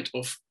side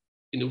of,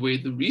 in a way,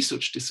 the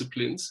research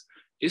disciplines,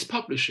 is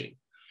publishing,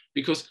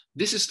 because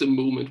this is the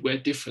moment where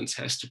difference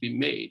has to be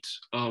made.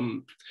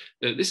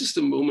 This is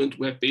the moment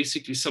where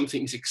basically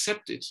something is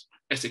accepted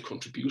as a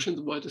contribution in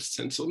the widest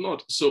sense or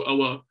not. So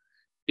our,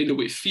 in a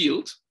way,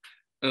 field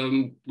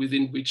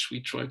within which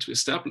we try to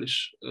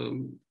establish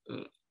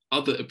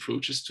other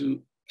approaches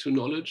to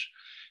knowledge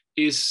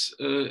is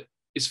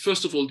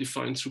first of all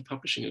defined through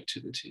publishing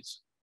activities.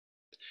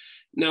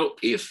 Now,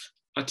 if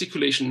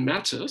articulation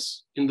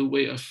matters in the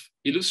way I've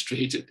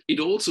illustrated, it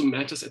also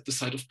matters at the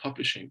side of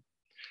publishing.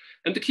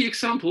 And the key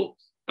example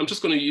I'm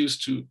just going to use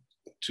to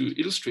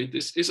illustrate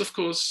this is, of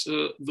course,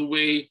 the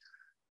way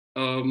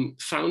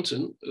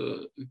Fountain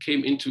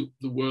came into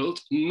the world,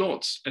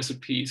 not as a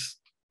piece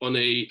on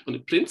a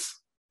plinth.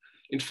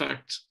 In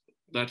fact,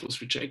 that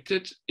was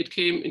rejected. It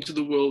came into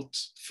the world,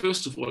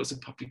 first of all, as a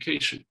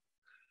publication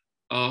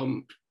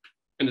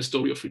and a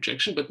story of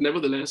rejection. But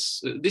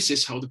nevertheless, this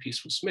is how the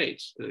piece was made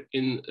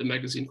in a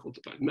magazine called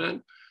The Blind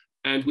Man,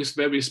 and with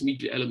various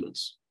media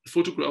elements,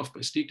 photographed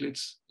by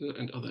Stieglitz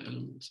and other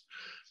elements.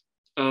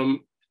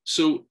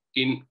 So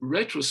in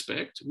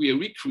retrospect, we are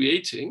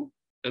recreating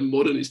a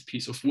modernist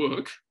piece of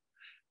work,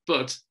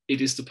 but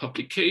it is the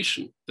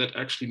publication that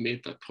actually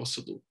made that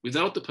possible.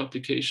 Without the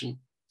publication,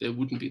 there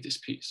wouldn't be this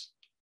piece.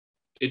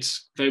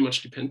 It's very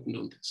much dependent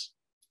on this.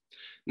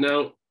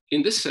 Now,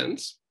 in this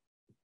sense,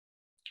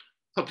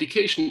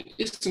 publication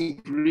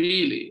isn't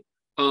really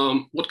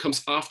what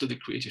comes after the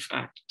creative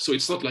act. So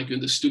it's not like you're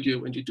in the studio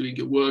when you're doing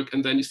your work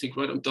and then you think,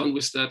 right, I'm done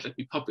with that, let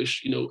me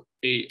publish,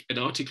 an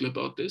article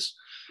about this.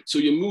 So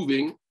you're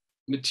moving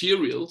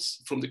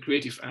materials from the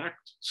creative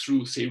act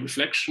through, say,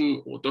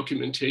 reflection or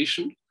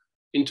documentation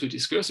into a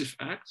discursive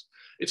act.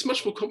 It's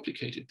much more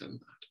complicated than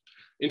that.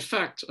 In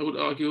fact, I would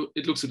argue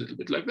it looks a little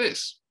bit like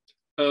this.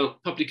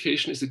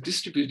 Publication is a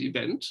distributed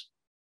event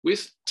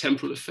with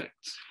temporal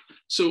effects.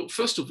 So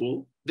first of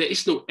all, there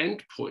is no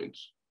end point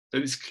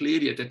that is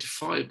clearly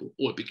identifiable,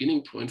 or a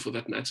beginning point for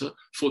that matter,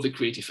 for the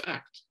creative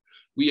act.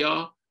 We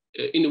are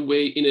in a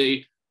way in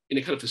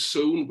a kind of a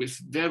zone with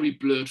very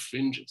blurred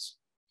fringes.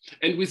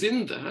 And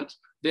within that,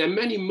 there are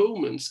many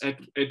moments at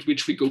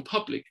which we go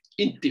public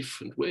in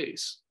different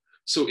ways.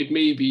 So it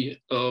may be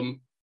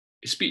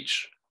a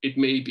speech, it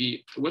may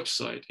be a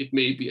website, it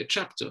may be a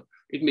chapter,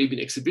 it may be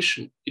an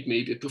exhibition, it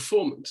may be a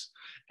performance.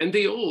 And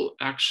they all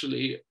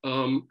actually,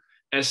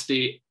 as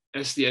they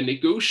are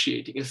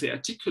negotiating, as they're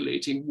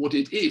articulating what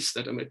it is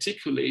that I'm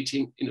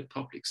articulating in a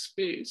public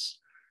space,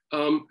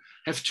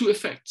 have two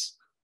effects.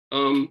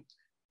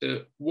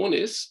 One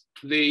is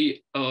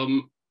they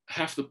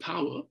have the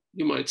power,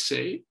 you might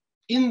say,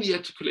 in the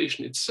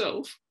articulation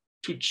itself,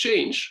 to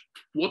change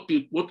what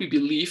we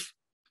believe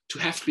to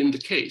have been the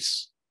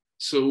case.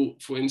 So,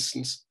 for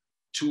instance,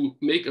 to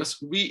make us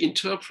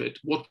reinterpret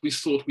what we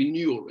thought we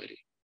knew already.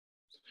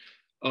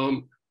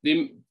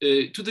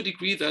 To the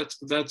degree that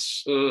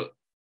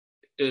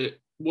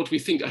what we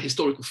think are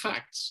historical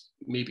facts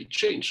may be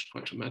changed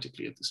quite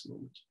dramatically at this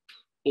moment,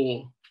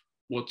 or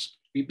what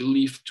we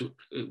believe to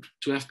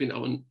have been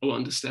our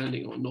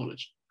understanding, our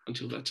knowledge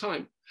until that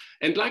time.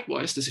 And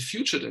likewise, there's a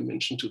future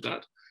dimension to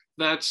that,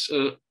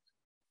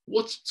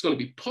 what's going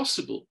to be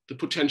possible, the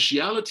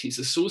potentialities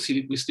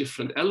associated with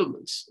different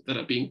elements that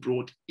are being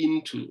brought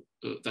into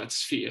that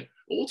sphere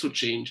also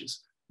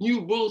changes.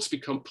 New worlds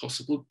become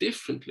possible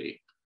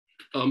differently.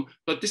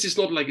 But this is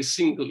not like a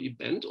single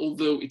event,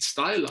 although it's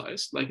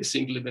stylized like a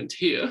single event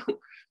here.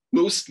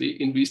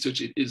 Mostly in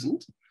research, it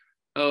isn't.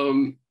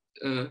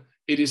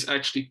 It is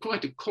actually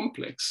quite a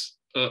complex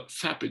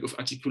fabric of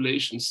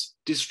articulations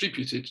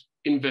distributed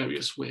in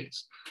various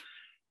ways.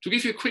 To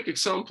give you a quick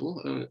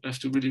example, I have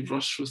to really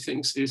rush through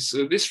things, is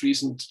this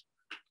recent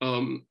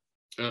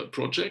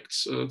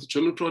project, the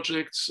German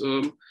project,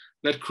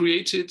 that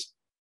created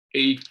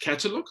a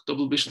catalog,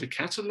 double vision, a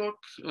catalog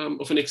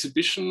of an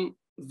exhibition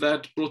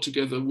that brought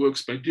together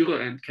works by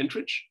Dürer and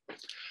Kentridge.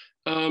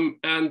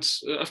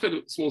 I've got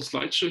a small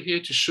slideshow here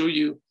to show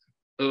you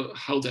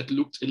how that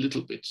looked a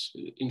little bit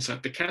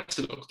inside the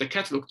catalog. The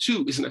catalog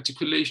too is an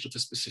articulation of a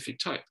specific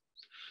type.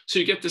 So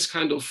you get this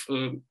kind of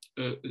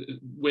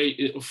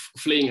way of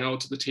laying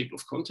out the table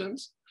of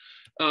contents.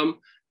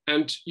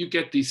 And you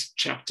get these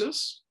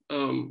chapters,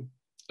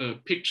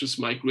 pictures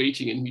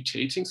migrating and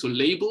mutating, so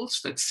labels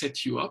that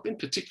set you up in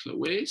particular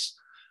ways.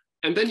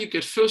 And then you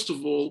get, first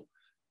of all,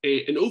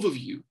 an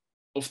overview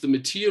of the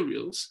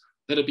materials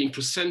that are being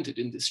presented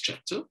in this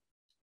chapter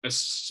as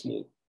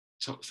small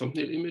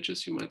thumbnail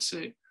images, you might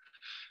say.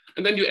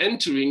 And then you're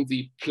entering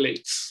the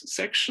plates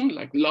section,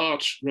 like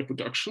large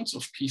reproductions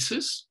of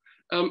pieces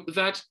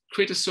that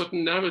create a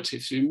certain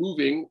narrative. So you're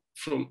moving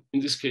from, in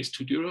this case,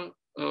 to Dürer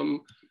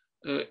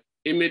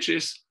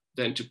images,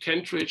 then to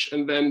Kentridge,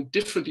 and then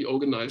differently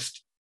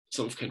organized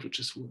some of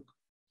Kentridge's work.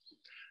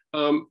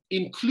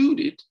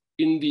 Included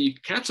in the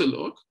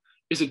catalog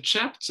is a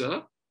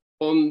chapter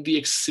on the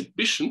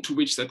exhibition to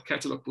which that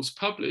catalog was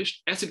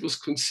published, as it was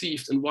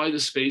conceived and why the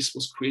space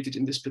was created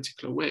in this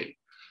particular way.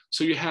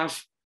 So you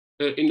have,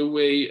 in a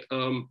way,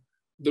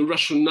 the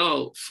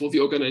rationale for the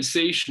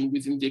organization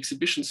within the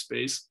exhibition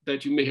space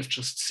that you may have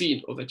just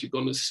seen or that you're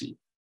gonna see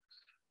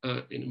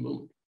in a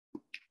moment.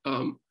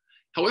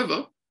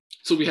 However,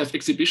 so we have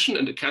exhibition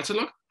and a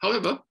catalog.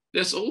 However,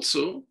 there's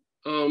also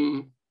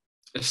a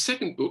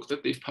second book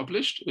that they've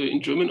published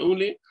in German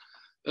only,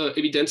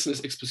 Evidenzen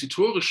des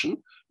Expositorischen,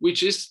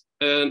 which is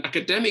an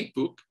academic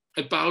book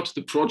about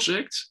the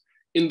project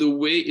in the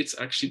way it's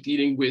actually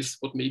dealing with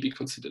what may be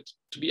considered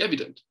to be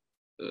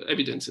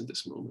evidence in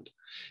this moment.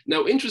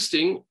 Now,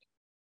 interesting,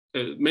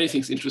 many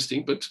things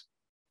interesting, but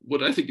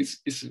what I think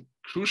is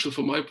crucial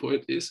for my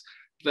point is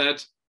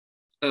that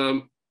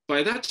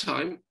by that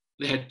time,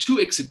 they had two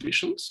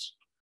exhibitions,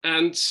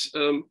 and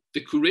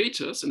the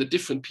curators and the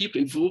different people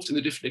involved in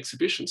the different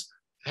exhibitions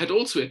had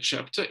also a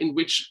chapter in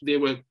which they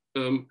were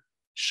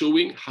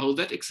showing how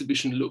that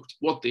exhibition looked,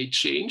 what they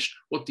changed,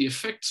 what the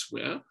effects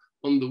were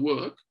on the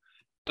work.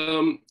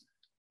 You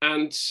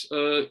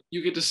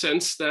get a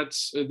sense that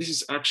this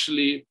is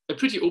actually a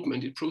pretty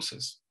open-ended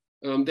process.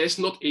 There's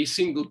not a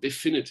single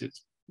definitive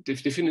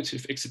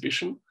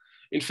exhibition.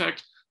 In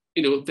fact,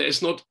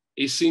 there's not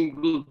a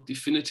single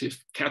definitive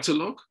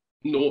catalog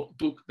nor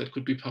book that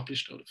could be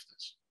published out of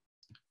this.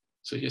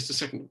 So here's the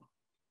second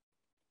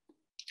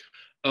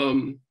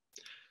one.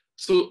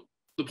 So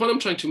the point I'm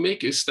trying to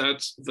make is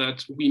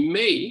that we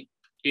may,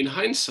 in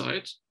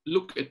hindsight,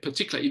 look at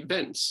particular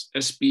events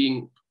as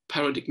being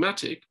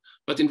paradigmatic,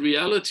 but in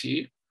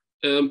reality,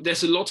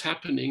 there's a lot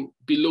happening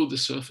below the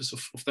surface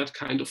of that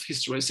kind of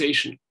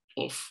historization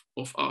of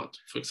art,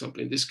 for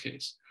example, in this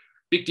case.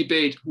 Big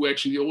debate who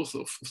actually the author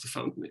of the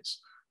fountain is.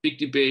 Big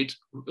debate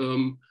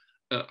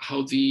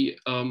how the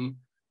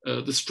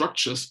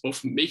structures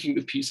of making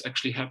the piece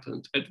actually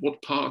happened, at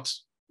what part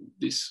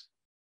this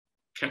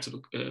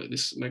catalog,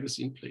 this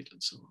magazine played,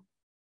 and so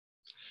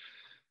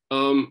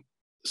on.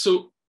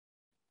 So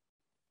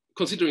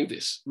considering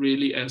this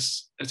really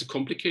as a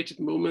complicated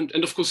moment,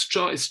 and of course,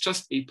 JAR is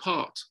just a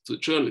part, the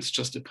journal is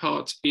just a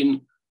part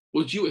in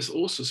what you as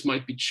authors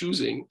might be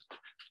choosing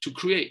to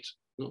create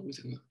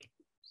within that.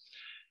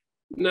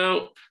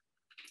 Now,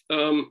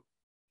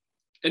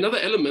 another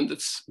element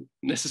that's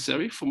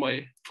necessary for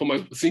my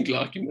single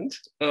argument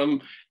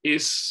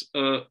is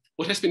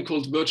what has been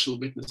called virtual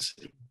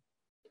witnessing.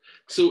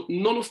 So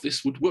none of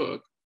this would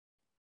work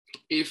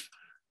if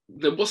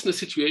there wasn't a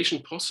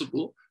situation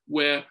possible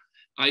where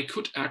I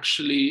could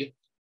actually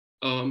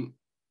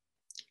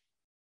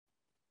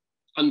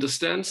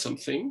understand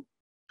something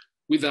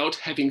without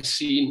having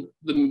seen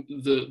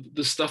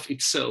the stuff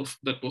itself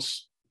that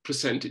was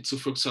presented. So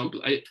for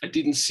example, I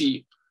didn't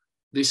see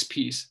this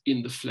piece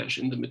in the flesh,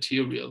 in the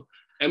material.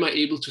 Am I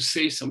able to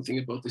say something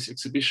about this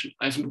exhibition?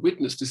 I haven't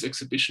witnessed this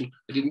exhibition.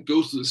 I didn't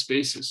go through the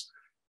spaces.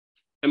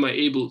 am I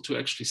able to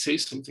actually say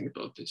something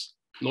about this,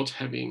 not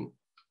having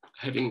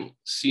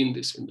seen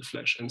this in the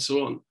flesh, and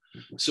so on.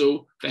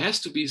 So there has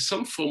to be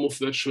some form of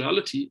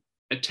virtuality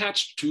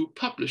attached to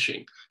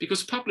publishing,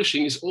 because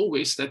publishing is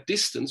always that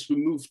distance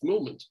removed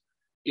moment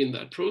in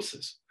that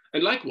process.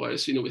 And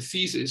likewise, a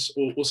thesis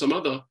or some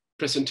other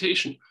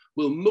presentation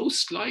will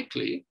most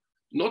likely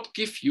not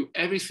give you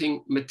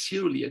everything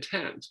materially at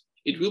hand.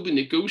 It will be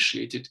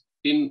negotiated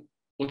in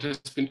what has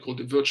been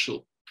called a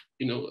virtual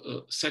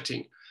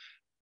setting,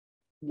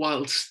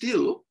 while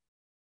still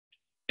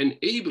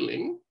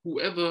enabling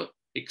whoever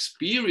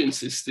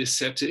experiences this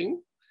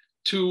setting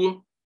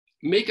to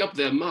make up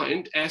their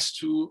mind as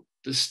to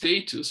the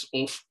status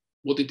of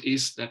what it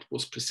is that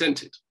was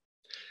presented.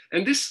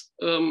 And this,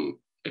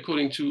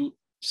 according to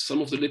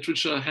some of the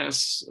literature,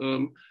 has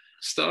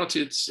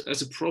started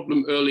as a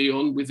problem early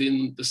on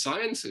within the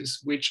sciences,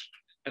 which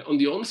on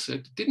the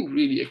onset didn't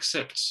really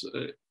accept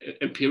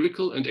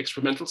empirical and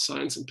experimental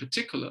science in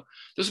particular.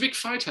 There's a big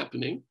fight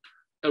happening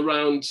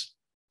around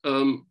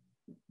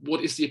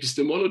what is the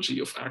epistemology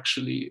of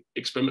actually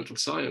experimental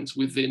science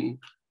within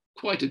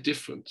quite a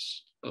different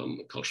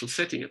cultural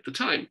setting at the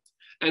time.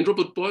 And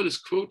Robert Boyle is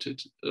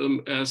quoted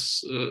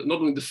as not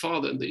only the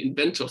father and the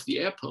inventor of the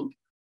air pump,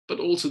 but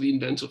also the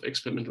inventor of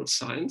experimental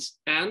science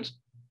and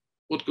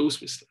what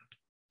goes with that.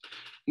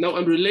 Now,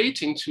 I'm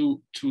relating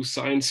to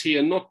science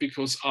here, not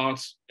because art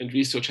and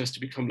research has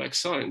to become like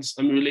science.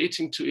 I'm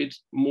relating to it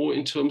more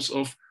in terms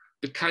of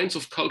the kinds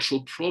of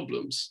cultural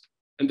problems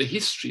and the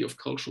history of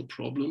cultural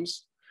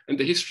problems and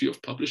the history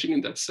of publishing in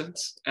that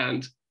sense,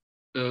 and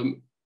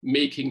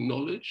making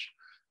knowledge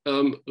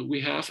we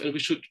have, and we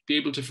should be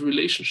able to have a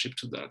relationship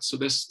to that. So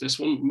there's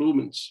one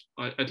moment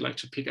I'd like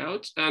to pick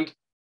out, and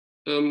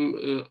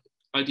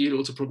ideally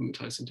also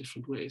problematize in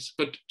different ways.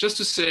 But just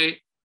to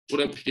say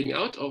what I'm picking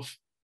out of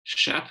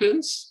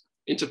Chapin's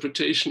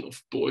interpretation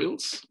of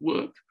Boyle's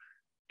work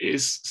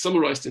is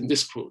summarized in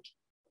this quote.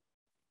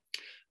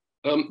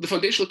 The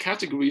foundational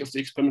category of the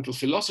experimental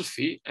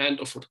philosophy and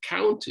of what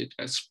counted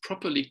as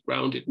properly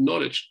grounded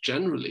knowledge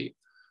generally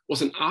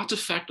was an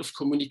artifact of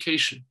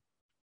communication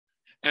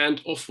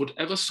and of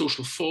whatever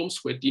social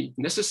forms were deemed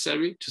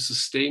necessary to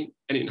sustain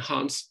and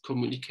enhance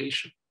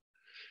communication.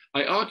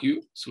 I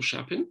argue, so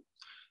Chapin,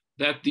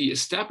 that the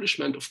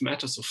establishment of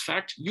matters of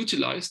fact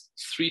utilized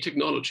three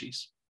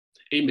technologies: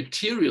 a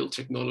material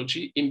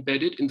technology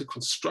embedded in the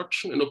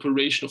construction and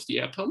operation of the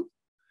air pump,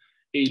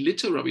 a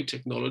literary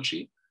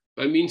technology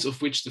by means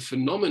of which the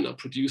phenomena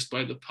produced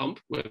by the pump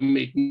were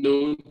made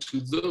known to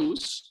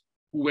those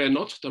who were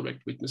not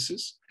direct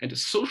witnesses, and a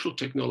social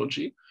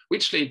technology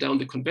which laid down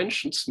the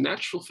conventions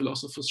natural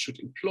philosophers should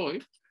employ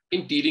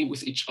in dealing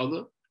with each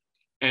other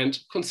and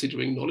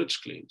considering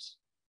knowledge claims.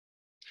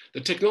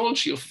 The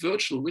technology of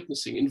virtual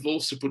witnessing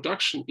involves the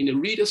production in a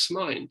reader's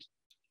mind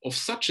of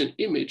such an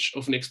image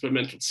of an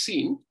experimental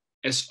scene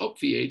as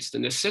obviates the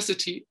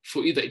necessity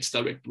for either its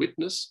direct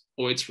witness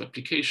or its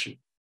replication.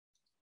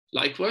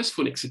 Likewise,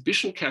 for an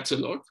exhibition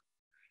catalog,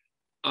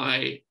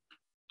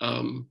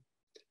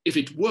 if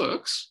it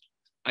works,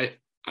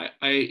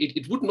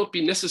 it would not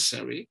be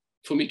necessary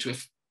for me to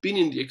have been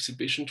in the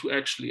exhibition to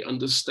actually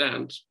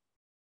understand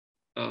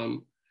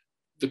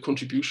the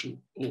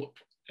contribution or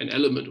an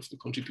element of the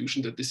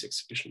contribution that this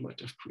exhibition might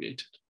have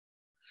created.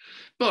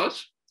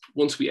 But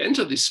once we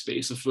enter this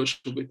space of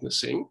virtual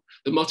witnessing,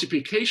 the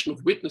multiplication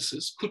of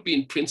witnesses could be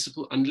in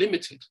principle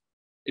unlimited.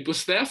 It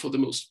was therefore the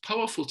most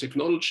powerful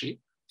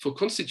technology for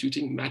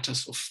constituting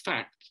matters of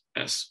fact,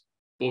 as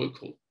Boyle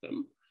called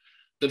them.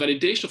 The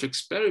validation of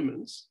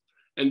experiments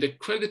and the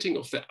crediting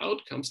of their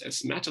outcomes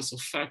as matters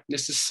of fact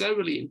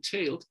necessarily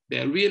entailed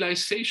their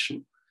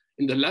realization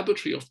in the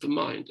laboratory of the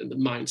mind and the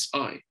mind's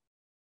eye.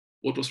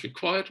 What was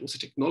required was a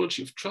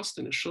technology of trust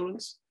and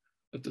assurance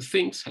that the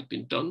things had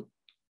been done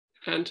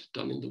and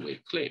done in the way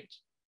claimed.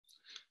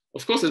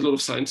 Of course, there's a lot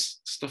of science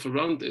stuff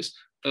around this,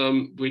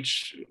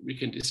 which we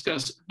can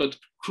discuss, but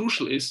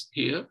crucial is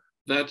here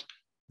that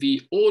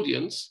the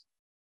audience,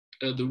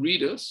 the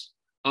readers,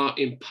 are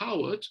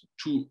empowered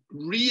to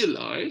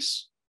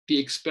realize the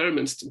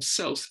experiments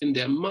themselves in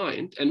their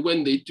mind, and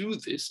when they do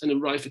this and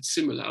arrive at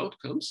similar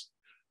outcomes,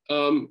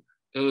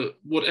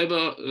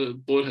 whatever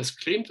Boyle has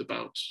claimed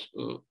about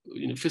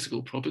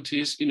physical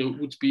properties,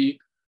 would be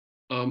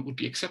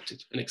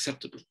accepted and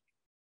acceptable.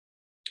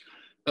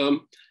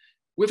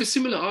 We have a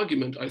similar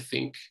argument, I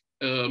think,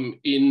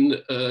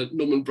 in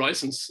Norman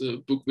Bryson's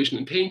book Vision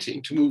and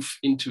Painting, to move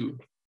into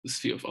the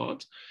sphere of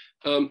art,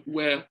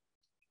 where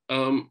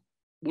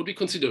what we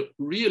consider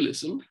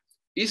realism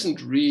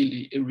isn't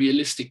really a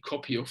realistic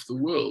copy of the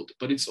world,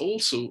 but it's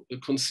also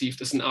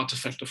conceived as an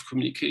artifact of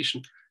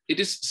communication. It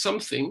is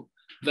something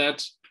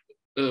that,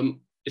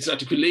 it's an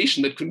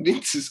articulation that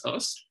convinces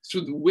us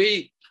through the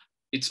way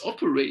it's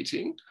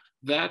operating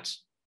that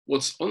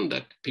what's on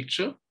that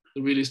picture,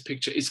 the realist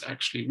picture, is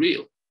actually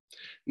real.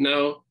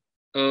 Now,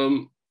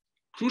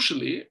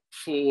 crucially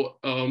for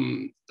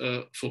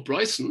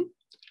Bryson,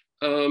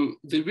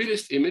 the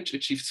realist image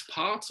achieves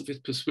parts of its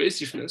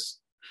persuasiveness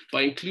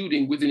by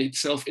including within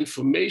itself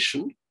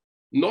information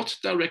not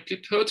directly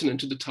pertinent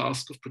to the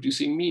task of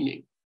producing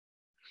meaning.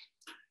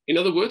 In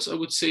other words, I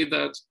would say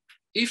that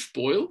if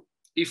Boyle,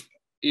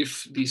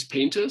 if these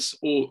painters,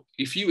 or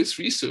if you as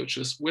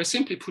researchers were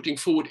simply putting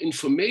forward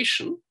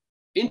information,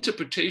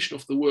 interpretation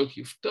of the work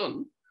you've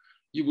done,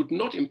 you would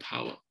not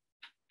empower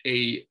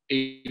a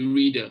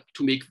reader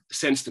to make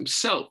sense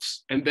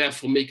themselves and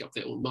therefore make up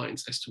their own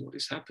minds as to what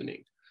is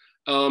happening.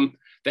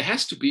 There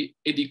has to be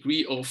a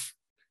degree of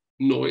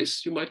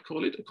noise, you might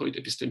call it. I call it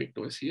epistemic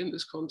noise here in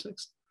this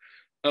context,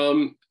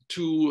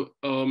 to,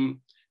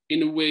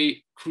 in a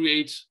way,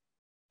 create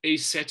a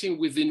setting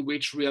within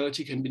which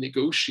reality can be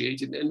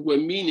negotiated and where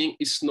meaning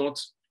is not,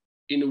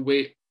 in a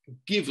way,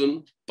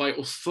 given by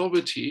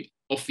authority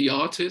of the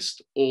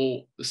artist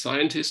or the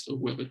scientist or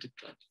whoever did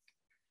that.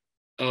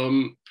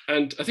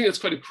 And I think that's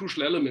quite a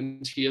crucial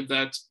element here,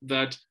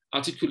 that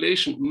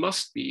articulation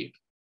must be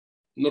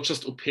not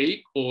just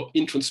opaque or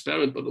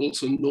intransparent, but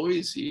also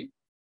noisy,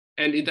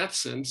 and in that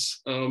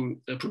sense,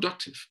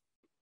 productive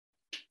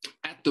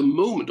at the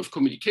moment of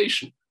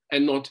communication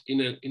and not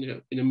in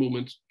a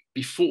moment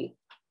before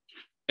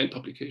and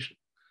publication,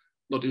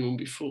 not in a moment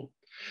before.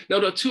 Now,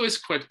 Rito is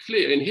quite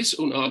clear in his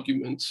own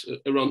argument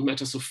around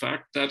matters of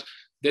fact that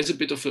there's a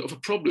bit of a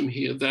problem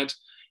here, that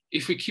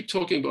if we keep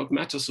talking about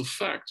matters of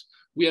fact,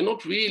 we are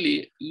not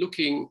really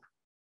looking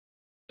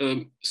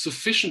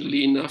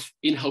sufficiently enough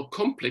in how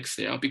complex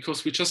they are,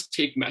 because we just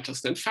take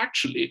matters then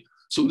factually.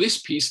 So this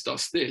piece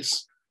does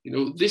this.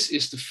 This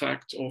is the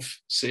fact of,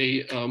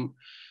 say, a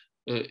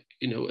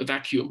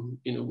vacuum,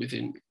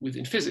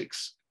 within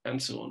physics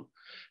and so on.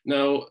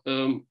 Now,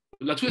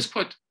 Rito is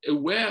quite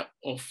aware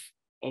of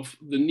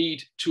the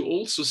need to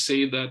also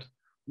say that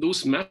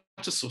those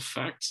matters of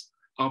facts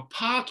are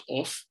part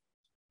of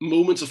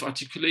moments of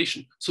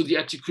articulation. So the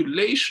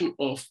articulation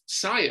of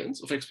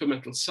science, of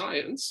experimental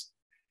science,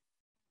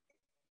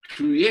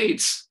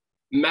 creates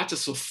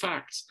matters of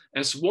facts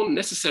as one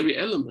necessary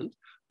element,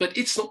 but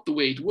it's not the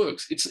way it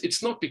works.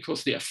 It's not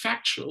because they are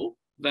factual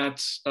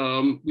that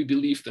we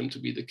believe them to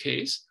be the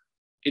case.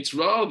 It's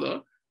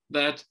rather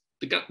that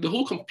the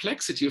whole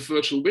complexity of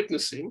virtual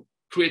witnessing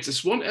creates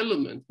as one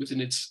element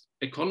within its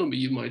economy,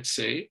 you might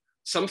say,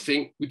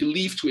 something we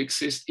believe to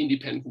exist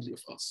independently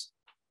of us.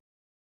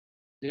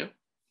 Yeah.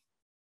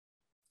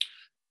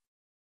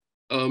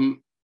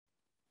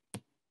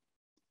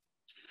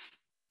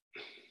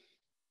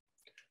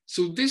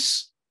 So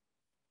this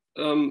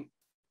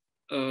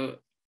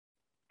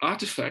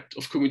artifact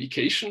of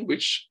communication,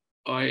 which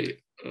I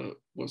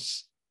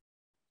was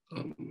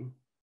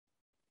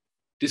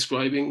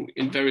describing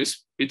in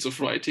various bits of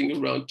writing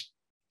around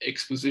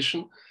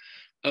exposition,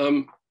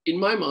 in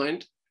my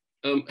mind,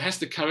 has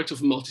the character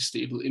of a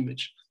multi-stable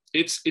image.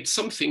 It's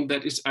something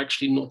that is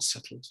actually not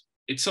settled.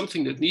 It's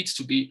something that needs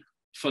to be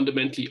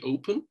fundamentally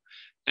open,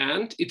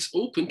 and it's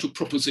open to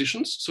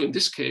propositions. So in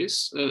this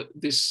case,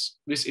 this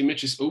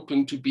image is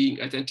open to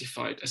being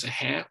identified as a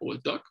hare or a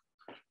duck.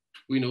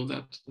 We know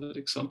that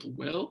example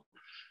well,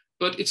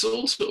 but it's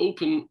also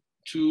open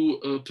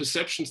to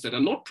perceptions that are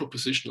not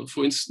propositional.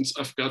 For instance,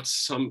 I've got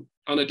some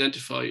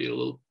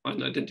unidentifiable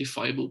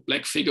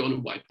black figure on a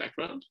white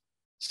background,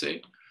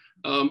 say.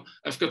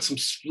 I've got some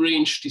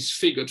strange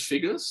disfigured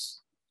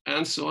figures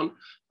and so on.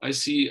 I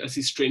see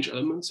strange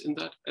elements in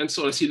that. And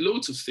so I see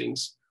loads of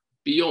things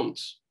beyond,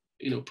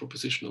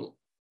 propositional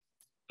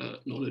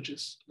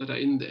knowledges that are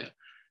in there.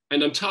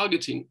 And I'm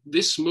targeting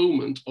this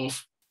moment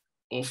of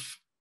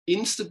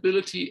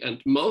instability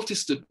and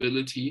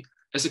multi-stability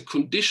as a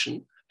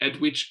condition at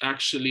which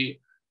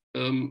actually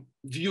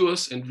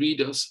viewers and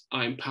readers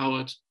are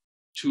empowered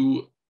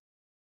to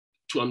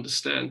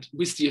understand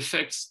with the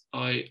effects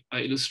I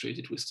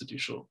illustrated with the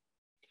Duchamp.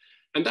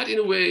 And that in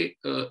a way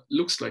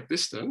looks like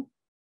this then.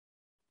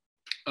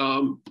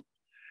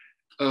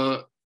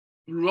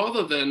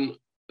 Rather than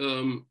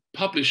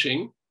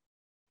publishing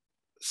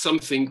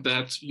something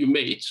that you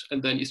made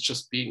and then it's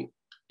just being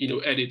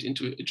added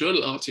into a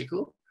journal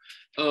article,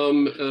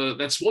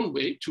 that's one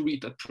way to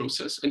read that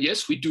process. And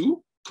yes, we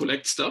do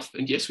collect stuff,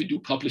 and yes, we do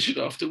publish it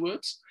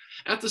afterwards.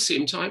 At the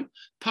same time,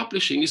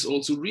 publishing is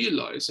also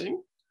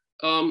realizing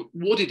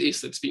what it is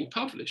that's being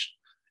published.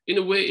 In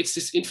a way, it's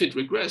this infinite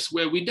regress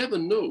where we never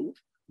know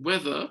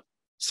whether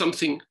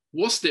something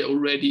was there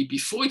already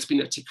before it's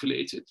been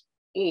articulated,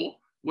 or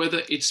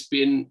whether it's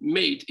been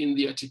made in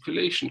the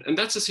articulation. And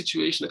that's a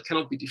situation that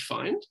cannot be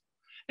defined.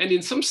 And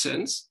in some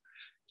sense,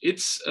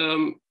 it's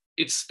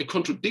a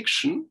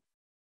contradiction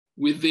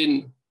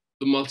within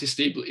the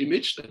multi-stable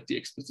image that the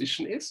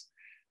exposition is.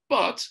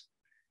 But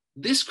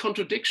this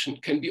contradiction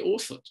can be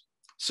authored.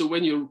 So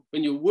when you're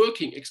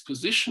working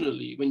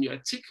expositionally, when you're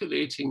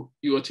articulating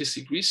your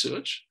artistic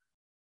research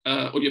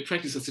or your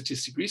practice of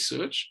artistic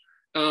research,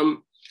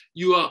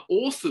 you are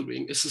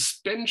authoring a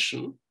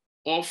suspension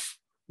of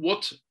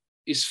what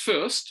is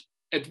first,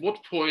 at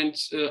what point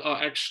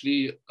are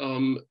actually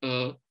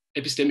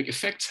epistemic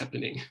effects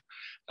happening.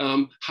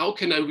 How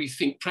can I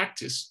rethink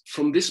practice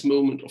from this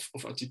moment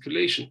of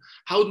articulation?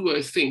 How do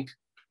I think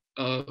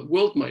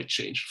world might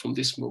change from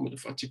this moment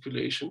of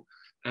articulation,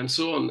 and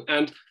so on?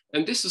 And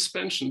And this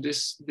suspension,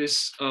 this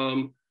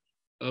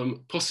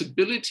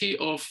possibility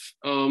of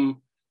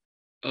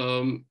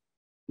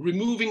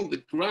removing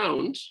the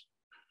ground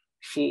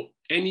for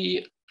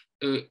any,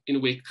 in a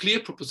way, clear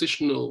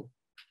propositional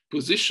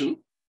position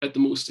at the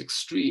most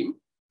extreme,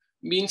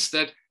 means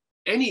that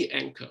any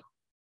anchor,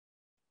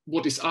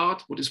 what is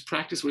art, what is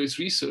practice, what is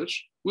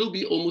research, will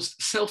be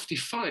almost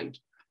self-defined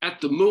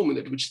at the moment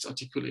at which it's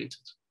articulated.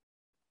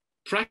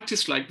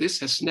 Practice like this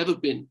has never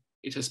been.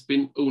 It has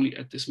been only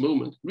at this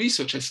moment.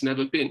 Research has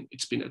never been.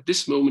 It's been at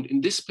this moment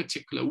in this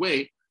particular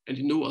way and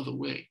in no other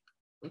way.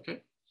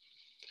 Okay,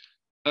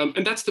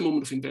 and that's the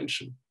moment of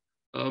invention,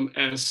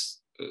 as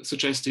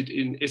suggested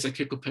in Esa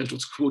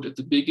Kekopelto's quote at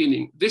the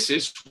beginning. This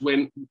is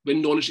when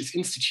knowledge is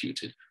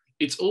instituted.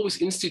 It's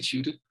always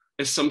instituted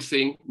as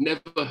something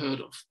never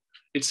heard of.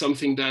 It's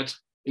something that,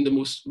 in the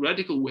most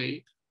radical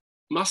way,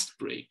 must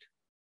break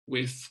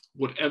with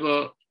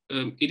whatever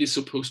it is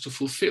supposed to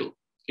fulfill,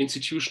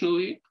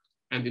 institutionally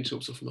and in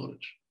terms of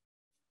knowledge.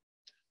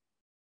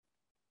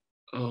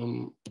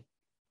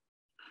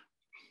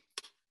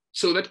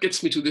 So that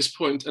gets me to this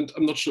point, and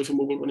I'm not sure if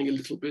I'm overrunning a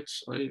little bit.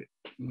 I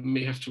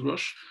may have to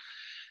rush.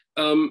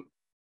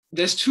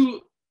 There's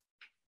two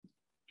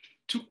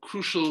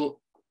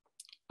crucial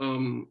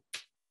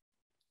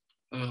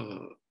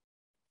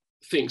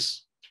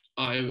things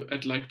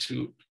I'd like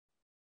to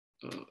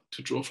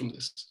draw from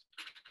this,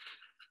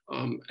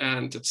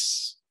 and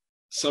it's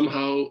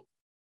somehow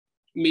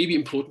maybe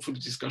important for the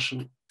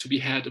discussion to be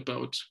had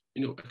about,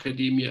 you know,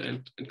 academia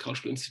and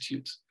cultural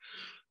institutes.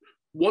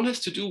 One has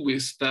to do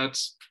with that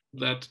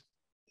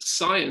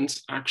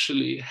science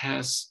actually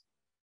has,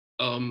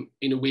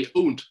 in a way,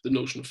 owned the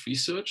notion of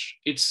research.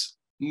 It's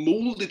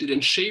molded it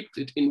and shaped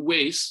it in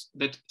ways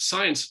that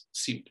science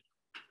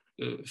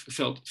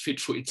felt fit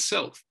for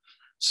itself.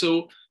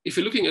 So if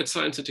you're looking at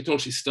science and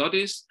technology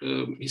studies,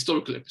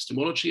 historical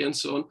epistemology and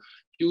so on,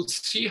 you'll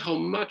see how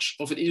much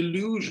of an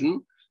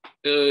illusion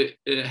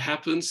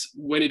happens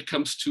when it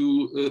comes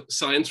to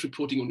science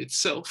reporting on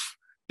itself.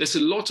 There's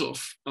a lot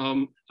of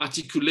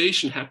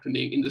articulation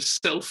happening in the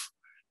self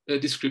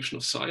description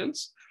of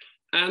science,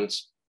 and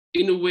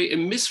in a way, a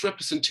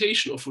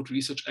misrepresentation of what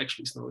research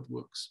actually is, how it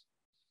works.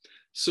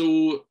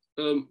 So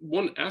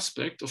one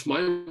aspect of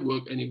my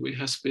work anyway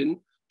has been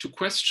to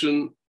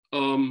question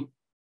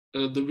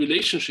the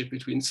relationship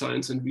between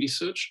science and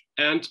research,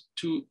 and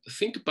to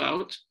think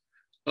about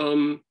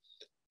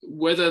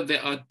whether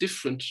there are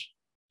different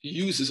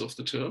uses of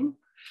the term,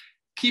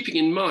 keeping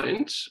in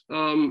mind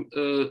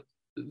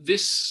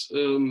this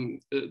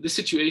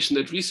situation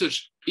that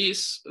research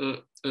is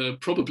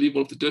probably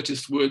one of the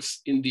dirtiest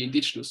words in the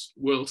indigenous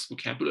world's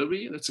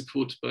vocabulary. That's a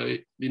quote by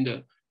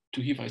Linda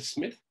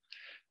Tuhiwai-Smith.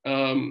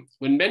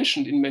 When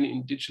mentioned in many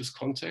indigenous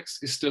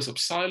contexts, it stirs up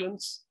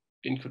silence,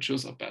 it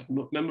conjures up bad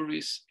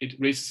memories, it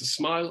raises a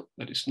smile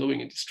that is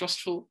knowing and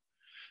distrustful.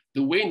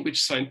 The way in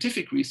which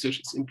scientific research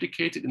is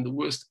implicated in the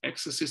worst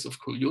excesses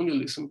of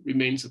colonialism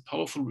remains a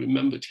powerful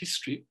remembered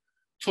history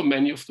for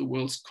many of the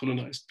world's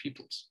colonized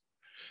peoples.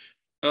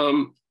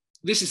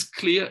 This is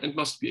clear and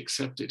must be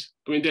accepted.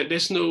 I mean,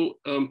 there's no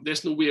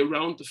way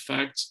around the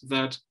fact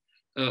that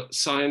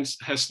science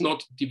has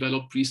not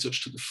developed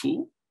research to the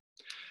full.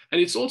 And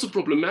it's also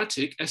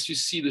problematic, as you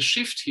see the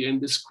shift here in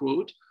this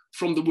quote,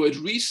 from the word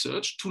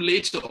research to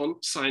later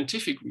on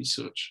scientific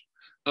research.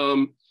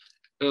 I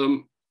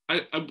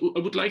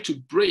would like to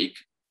break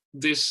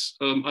this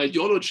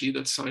ideology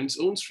that science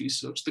owns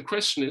research. The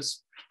question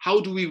is, how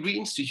do we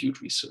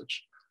reinstitute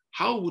research?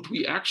 How would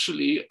we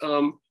actually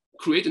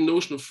create a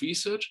notion of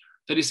research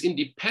that is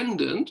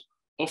independent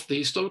of the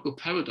historical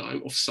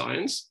paradigm of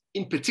science,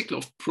 in particular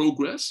of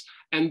progress,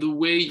 and the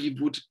way you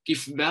would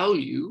give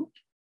value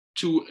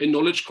to a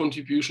knowledge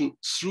contribution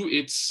through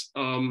its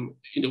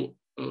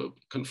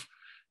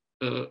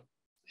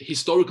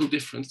historical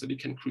difference that it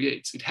can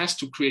create. It has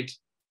to create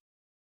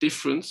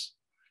difference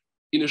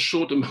in a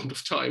short amount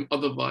of time,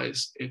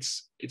 otherwise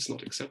it's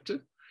not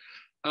accepted.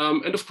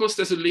 And of course,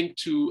 there's a link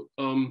to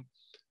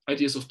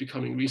ideas of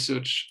becoming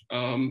research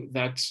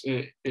that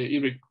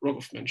Eric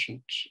Rogoff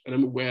mentioned, and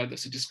I'm aware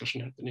there's a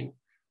discussion happening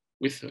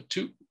with her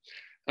too.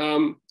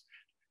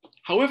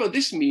 However,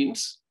 this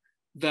means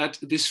that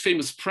this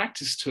famous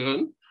practice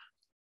turn,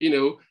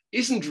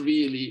 isn't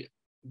really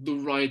the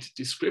right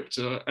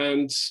descriptor.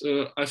 And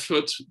I've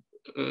heard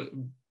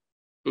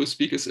both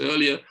speakers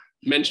earlier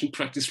mention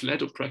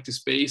practice-led or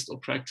practice-based or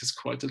practice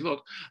quite a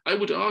lot. I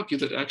would argue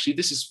that actually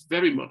this is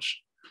very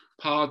much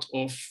part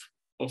of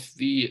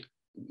the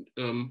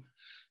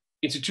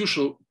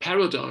institutional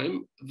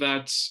paradigm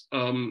that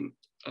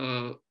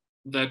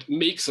that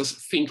makes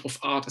us think of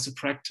art as a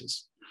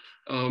practice.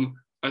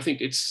 I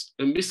think it's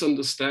a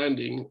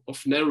misunderstanding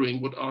of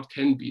narrowing what art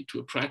can be to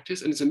a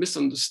practice, and it's a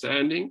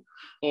misunderstanding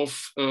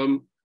of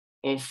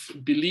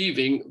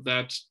believing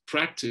that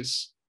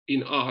practice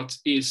in art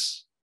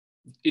is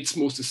its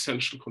most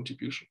essential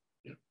contribution.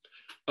 Yeah.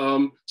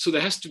 So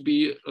there has to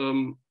be,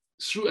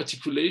 through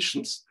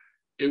articulations,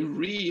 a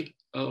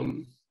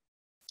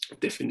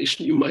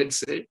definition, you might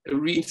say, a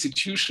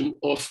reinstitution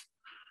of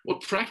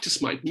what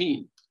practice might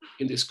mean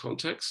in this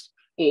context,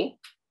 or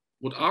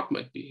what art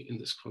might be in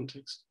this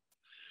context.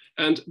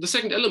 And the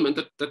second element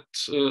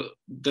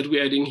that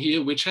we're adding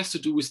here, which has to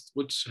do with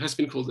what has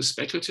been called the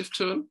speculative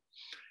term,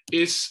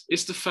 is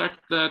the fact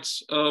that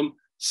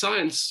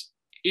science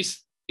is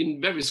in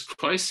various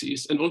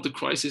crises, and one of the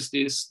crises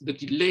is the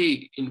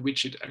delay in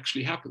which it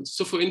actually happens.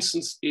 So for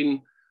instance,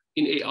 in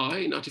AI,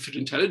 in artificial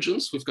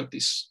intelligence, we've got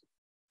these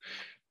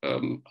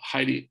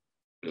highly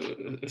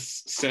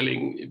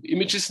selling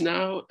images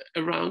now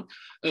around.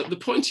 The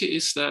point here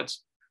is that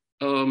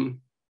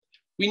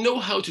we know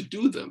how to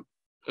do them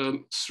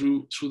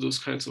through those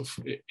kinds of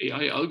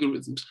AI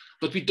algorithms,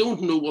 but we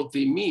don't know what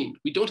they mean.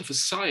 We don't have a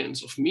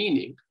science of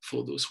meaning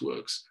for those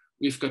works.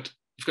 We've got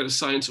a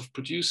science of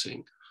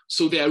producing.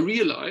 So they are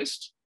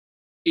realized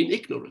in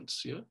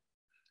ignorance, yeah?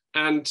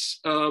 And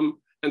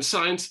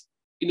science,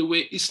 in a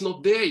way, is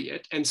not there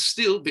yet, and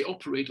still they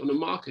operate on a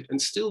market,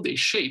 and still they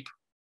shape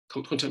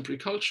contemporary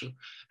culture.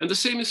 And the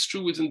same is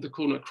true within the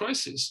Corona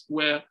crisis,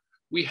 where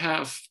we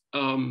have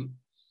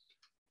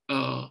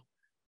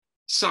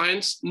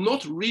science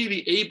not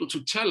really able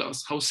to tell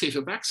us how safe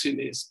a vaccine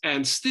is,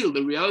 and still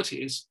the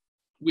reality is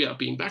we are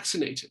being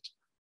vaccinated.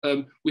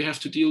 We have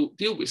to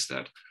deal with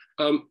that.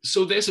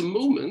 So there's a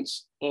moment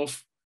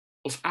of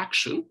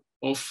action,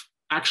 of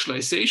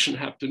actualization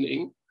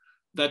happening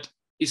that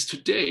is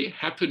today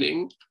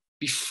happening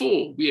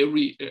before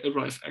we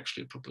arrive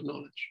actually at proper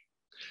knowledge.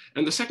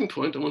 And the second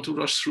point I want to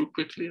rush through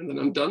quickly, and then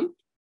I'm done,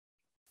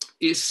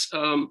 is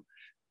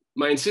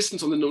my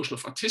insistence on the notion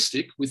of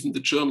artistic within the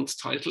journal's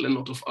title and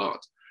not of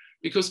art.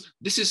 Because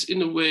this is,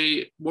 in a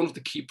way, one of the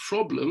key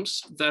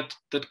problems that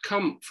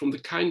come from the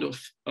kind of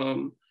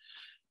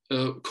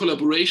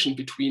collaboration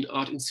between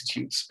art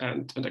institutes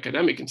and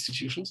academic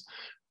institutions,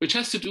 which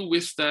has to do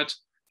with that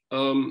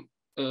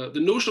the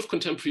notion of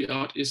contemporary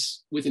art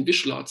is, within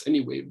visual arts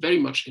anyway, very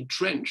much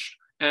entrenched,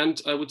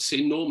 and I would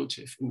say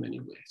normative in many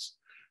ways.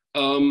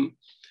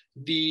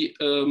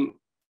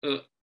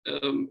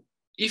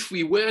 If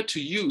we were to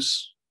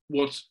use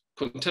what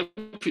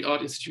contemporary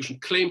art institutions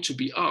claim to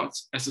be art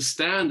as a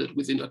standard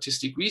within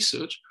artistic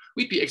research,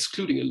 we'd be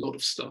excluding a lot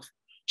of stuff.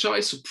 Chai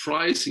is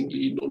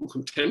surprisingly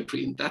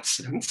non-contemporary in that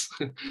sense,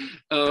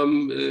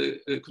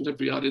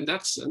 contemporary art in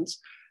that sense.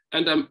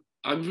 And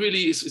I'm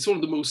really, it's one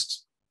of the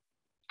most,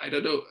 I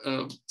don't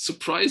know,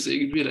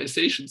 surprising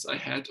realizations I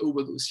had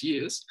over those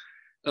years.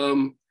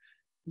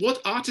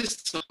 What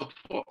artists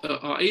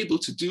are able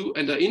to do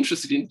and are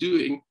interested in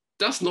doing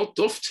does not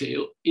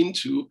dovetail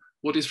into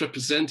what is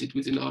represented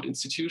within art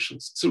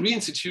institutions. So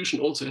reinstitution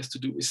also has to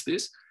do with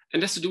this,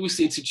 and has to do with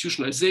the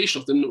institutionalization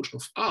of the notion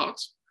of art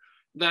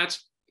that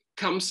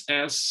comes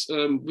as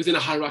within a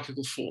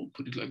hierarchical form,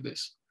 put it like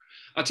this.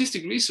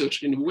 Artistic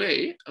research, in a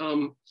way,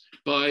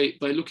 by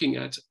looking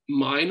at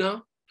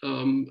minor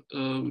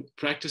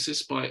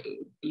practices, by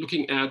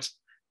looking at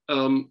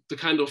the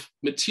kind of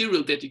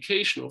material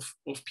dedication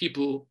of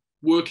people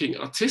working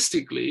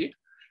artistically,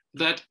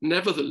 that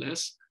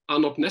nevertheless are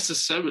not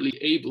necessarily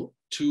able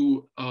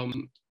to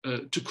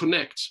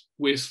connect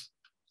with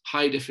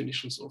high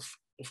definitions of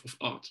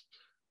art.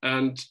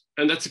 And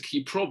that's a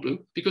key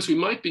problem, because we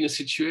might be in a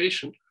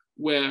situation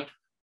where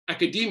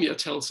academia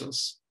tells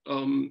us,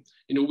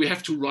 we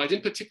have to write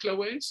in particular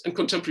ways, and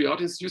contemporary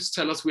art institutes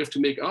tell us we have to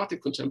make art in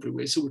contemporary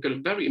ways. So we've got a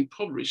very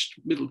impoverished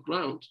middle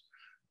ground,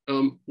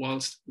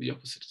 whilst the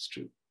opposite is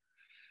true.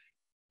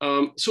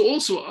 So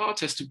also art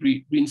has to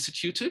be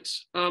reinstituted,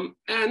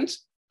 and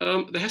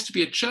there has to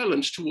be a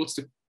challenge towards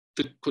the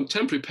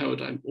contemporary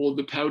paradigm, or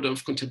the paradigm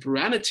of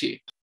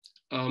contemporaneity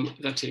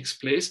that takes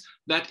place.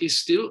 That is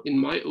still, in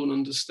my own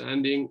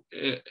understanding,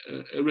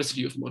 a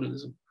residue of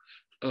modernism.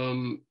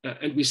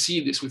 And we see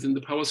this within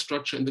the power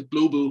structure and the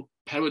global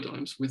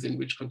paradigms within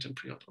which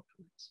contemporary art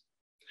operates.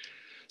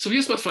 So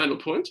here's my final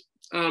point.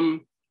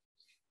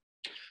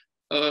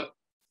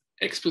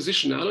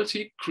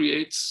 Expositionality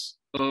creates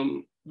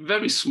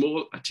very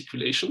small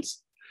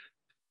articulations.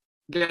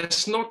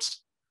 There's not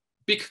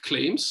big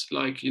claims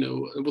like,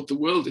 what the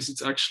world is.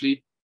 It's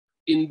actually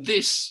in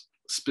this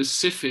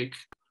specific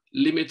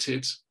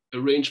limited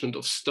arrangement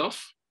of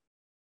stuff.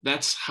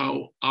 That's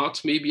how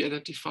art may be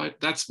identified.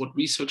 That's what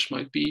research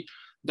might be.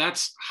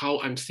 That's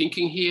how I'm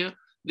thinking here.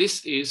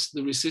 This is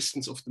the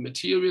resistance of the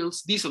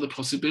materials. These are the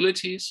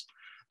possibilities.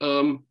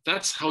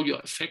 That's how you're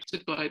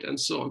affected by it, and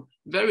so on.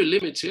 Very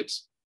limited,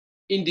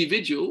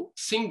 individual,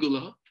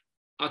 singular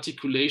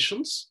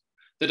articulations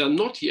that are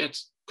not yet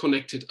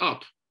connected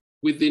up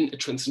within a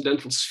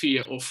transcendental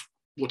sphere of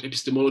what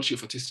epistemology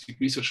of artistic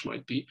research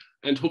might be.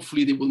 And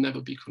hopefully they will never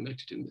be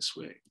connected in this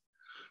way.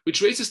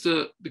 Which raises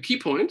the key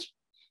point.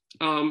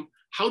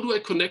 How do I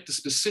connect the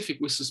specific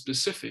with the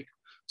specific?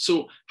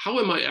 So how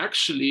am I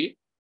actually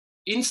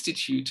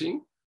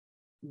instituting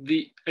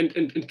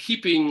and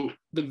keeping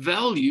the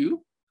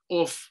value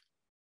of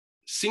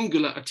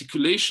singular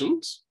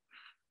articulations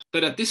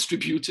that are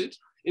distributed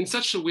in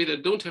such a way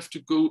that don't have to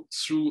go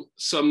through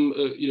some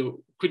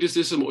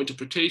criticism or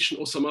interpretation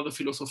or some other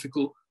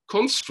philosophical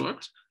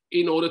construct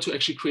in order to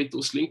actually create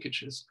those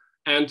linkages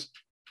and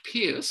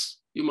pierce,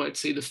 you might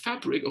say, the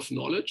fabric of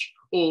knowledge,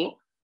 or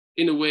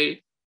in a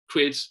way,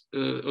 create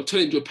or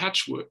turn into a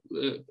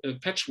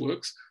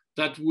patchworks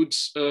that would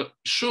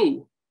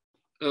show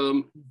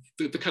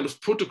the kind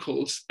of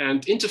protocols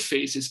and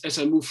interfaces as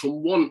I move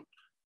from one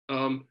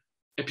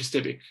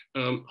epistemic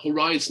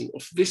horizon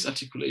of this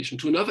articulation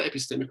to another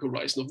epistemic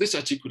horizon of this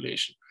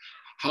articulation.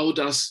 How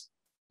does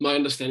my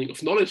understanding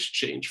of knowledge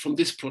change from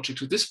this project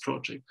to this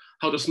project?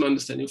 How does my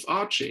understanding of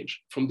art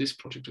change from this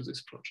project to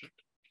this project?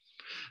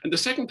 And the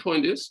second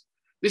point is,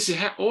 this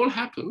all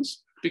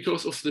happens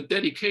because of the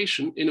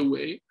dedication, in a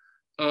way,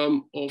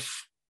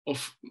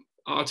 of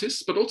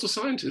artists, but also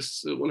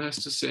scientists, one has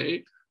to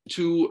say,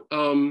 to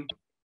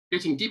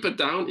getting deeper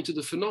down into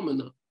the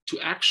phenomena, to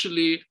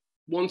actually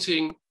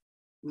wanting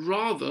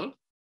rather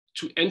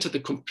to enter the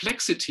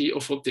complexity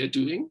of what they're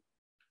doing,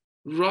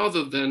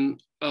 rather than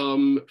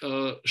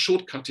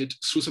shortcut it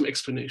through some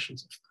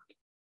explanations of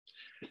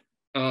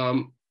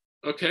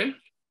that. Okay,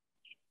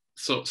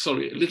 so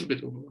sorry, a little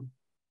bit over.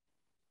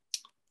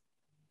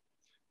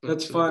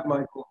 That's fine,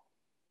 Michael.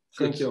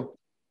 Thank you.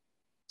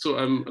 So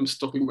I'm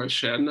stopping my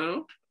share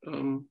now,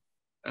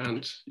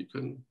 and you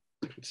can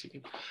see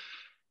it.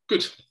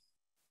 Good,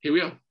 here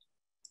we are.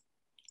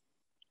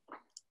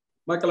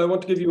 Michael, I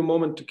want to give you a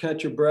moment to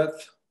catch your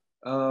breath,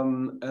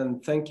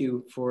 and thank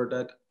you for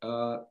that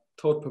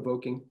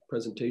thought-provoking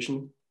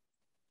presentation.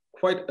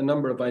 Quite a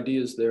number of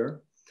ideas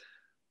there.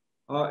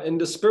 In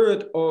the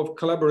spirit of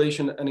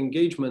collaboration and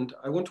engagement,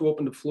 I want to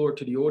open the floor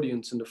to the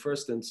audience in the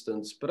first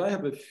instance, but I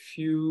have a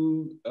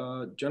few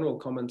general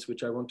comments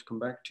which I want to come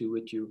back to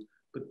with you.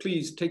 But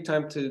please take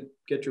time to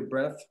get your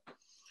breath.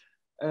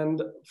 And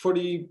for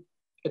the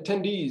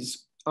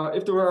attendees,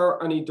 if there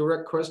are any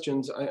direct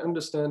questions, I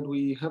understand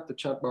we have the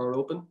chat bar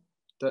open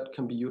that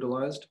can be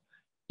utilized.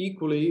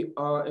 Equally,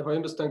 if I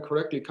understand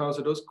correctly,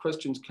 Kausa, those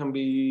questions can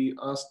be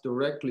asked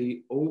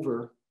directly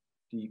over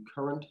the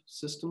current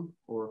system,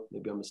 or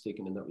maybe I'm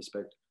mistaken in that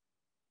respect.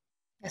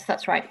 Yes,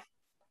 that's right.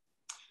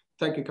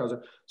 Thank you,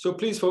 Kausa. So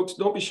please, folks,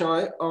 don't be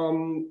shy.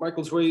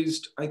 Michael's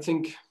raised, I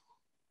think,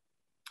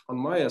 on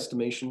my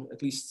estimation,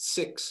 at least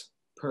 6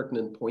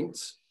 pertinent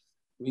points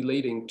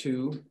relating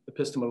to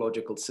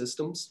epistemological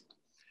systems.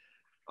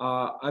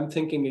 I'm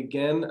thinking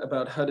again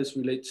about how this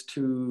relates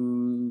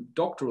to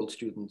doctoral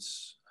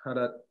students, how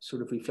that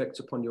sort of reflects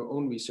upon your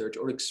own research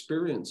or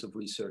experience of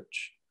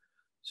research.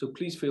 So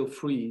please feel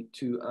free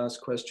to ask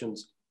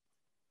questions.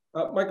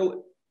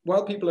 Michael,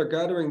 while people are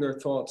gathering their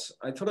thoughts,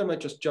 I thought I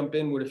might just jump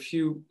in with a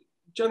few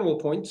general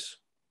points.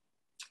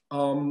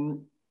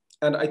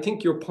 And I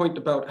think your point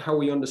about how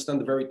we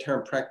understand the very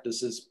term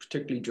practice is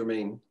particularly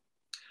germane.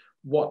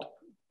 What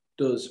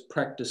does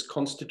practice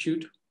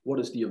constitute? What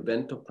is the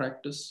event of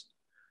practice?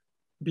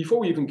 Before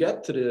we even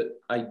get to the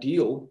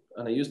ideal,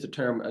 and I use the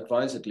term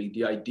advisedly,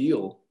 the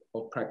ideal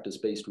of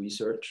practice-based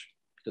research,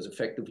 because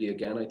effectively,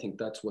 again, I think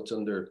that's what's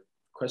under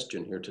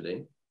question here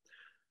today.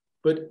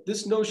 But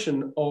this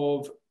notion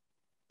of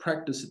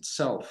practice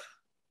itself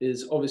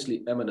is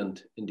obviously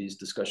eminent in these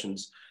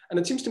discussions. And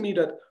it seems to me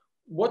that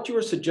what you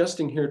are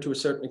suggesting here to a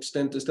certain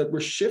extent is that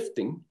we're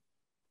shifting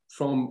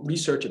from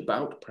research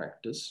about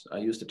practice, I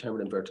use the term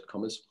in inverted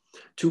commas,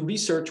 to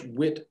research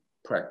with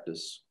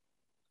practice.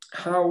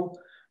 How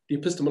the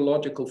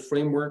epistemological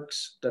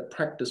frameworks that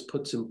practice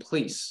puts in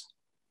place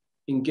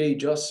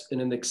engage us in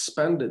an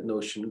expanded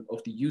notion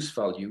of the use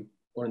value,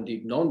 or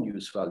indeed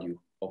non-use value,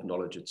 of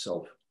knowledge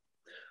itself.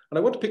 And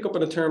I want to pick up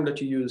on a term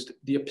that you used,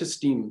 the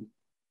episteme.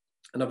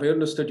 And if I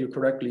understood you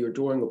correctly, you're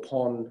drawing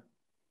upon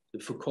the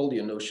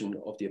Foucauldian notion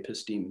of the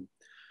episteme.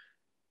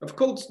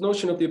 Foucault's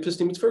notion of the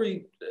episteme is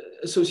very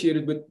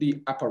associated with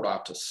the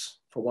apparatus,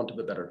 for want of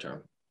a better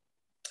term.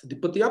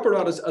 But the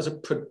apparatus as a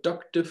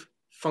productive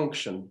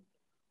function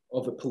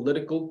of a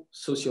political,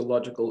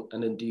 sociological,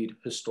 and indeed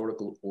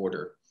historical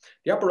order.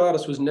 The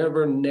apparatus was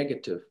never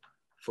negative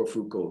for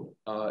Foucault.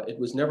 It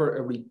was never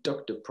a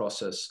reductive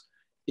process.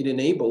 It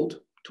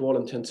enabled, to all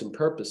intents and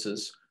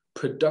purposes,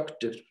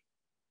 productive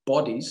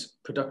bodies,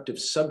 productive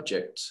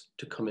subjects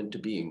to come into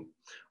being.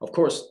 Of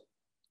course,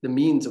 the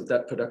means of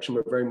that production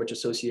were very much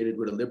associated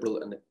with a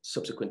liberal and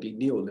subsequently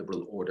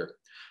neoliberal order.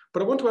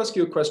 But I want to ask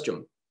you a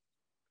question.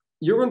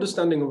 Your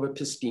understanding of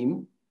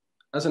episteme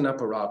as an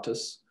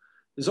apparatus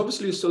is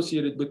obviously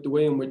associated with the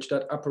way in which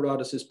that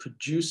apparatus is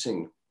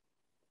producing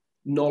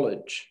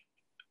knowledge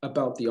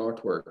about the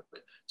artwork.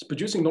 It's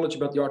producing knowledge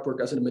about the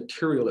artwork as a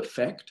material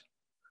effect,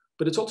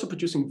 but it's also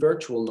producing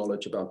virtual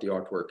knowledge about the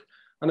artwork.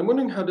 And I'm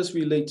wondering how this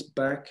relates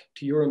back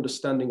to your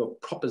understanding of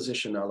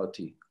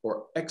propositionality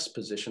or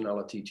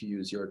expositionality, to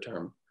use your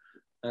term.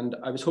 And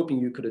I was hoping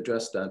you could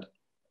address that.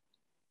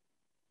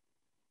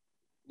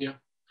 Yeah,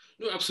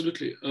 no,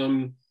 absolutely.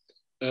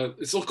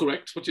 It's all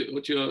correct what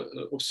you're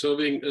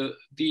observing.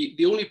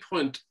 The only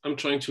point I'm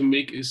trying to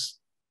make is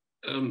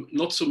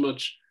not so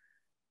much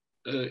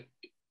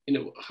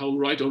how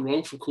right or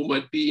wrong Foucault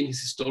might be in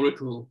his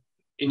historical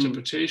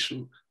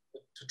interpretation,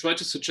 to try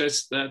to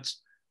suggest that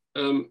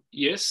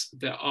yes,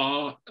 there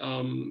are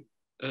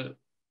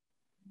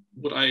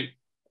what I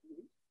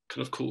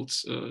kind of called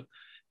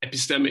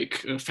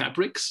epistemic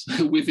fabrics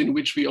within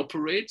which we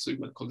operate. So you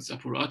might call this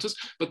apparatus.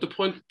 But the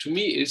point to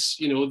me is,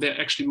 they're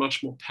actually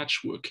much more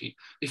patchworky.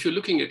 If you're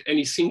looking at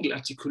any single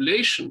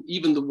articulation,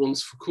 even the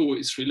ones Foucault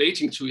is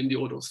relating to in the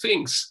order of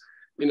things,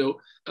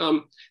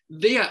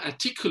 they are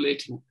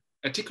articulate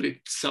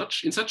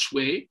in such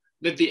way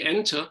that they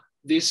enter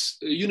this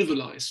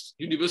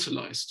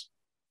universalized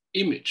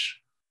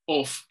image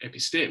of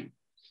episteme.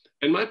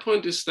 And my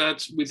point is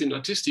that within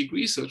artistic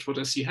research, what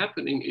I see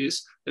happening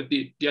is that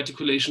the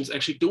articulations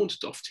actually don't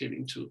dovetail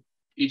into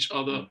each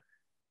other,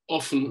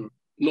 often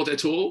not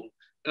at all,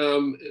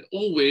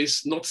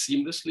 always not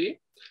seamlessly.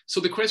 So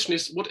the question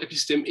is, what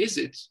episteme is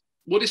it?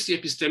 What is the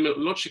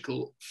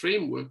epistemological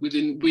framework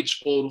within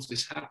which all of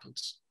this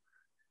happens?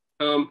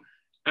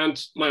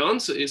 And my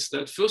answer is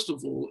that, first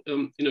of all,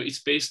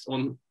 it's based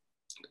on,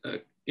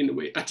 in a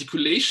way,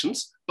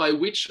 articulations by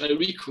which I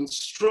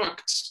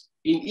reconstruct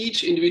in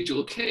each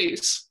individual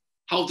case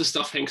how the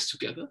stuff hangs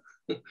together.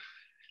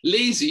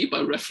 Lazy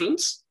by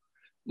reference,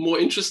 more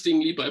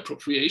interestingly by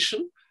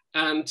appropriation,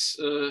 and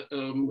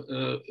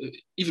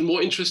even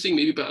more interesting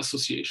maybe by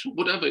association,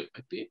 whatever it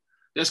might be.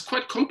 There's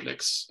quite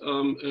complex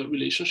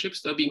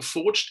relationships that are being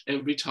forged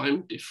every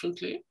time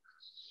differently.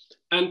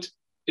 And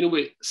in a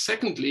way,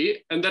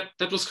 secondly, and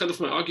that was kind of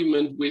my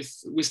argument with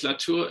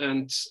Latour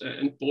and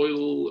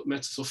Boyle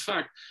methods of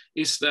fact,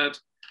 is that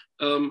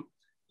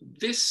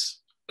this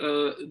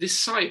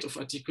site of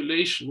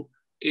articulation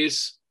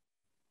is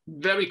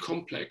very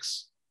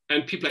complex,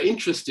 and people are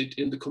interested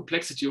in the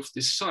complexity of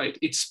this site.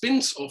 It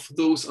spins off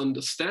those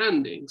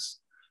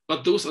understandings,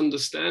 but those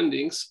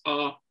understandings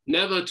are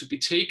never to be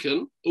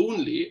taken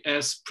only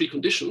as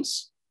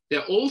preconditions.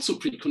 They're also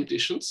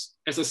preconditions.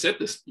 As I said,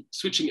 this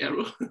switching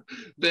arrow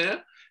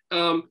there.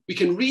 We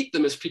can read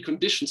them as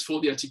preconditions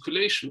for the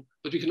articulation,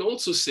 but we can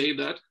also say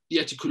that the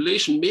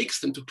articulation makes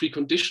them to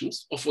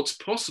preconditions of what's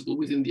possible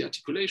within the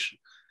articulation,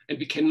 and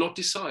we cannot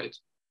decide.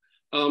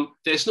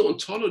 There's no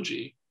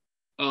ontology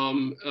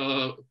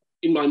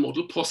in my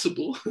model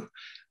possible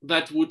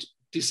that would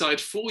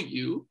decide for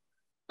you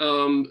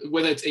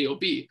whether it's A or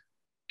B.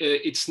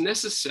 It's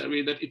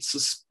necessary that it's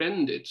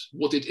suspended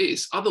what it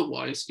is.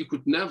 Otherwise, you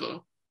could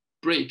never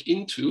break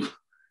into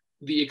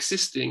the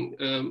existing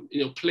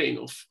plane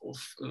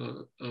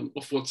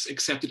of what's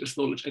accepted as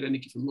knowledge at any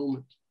given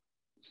moment.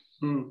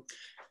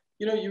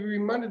 You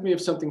reminded me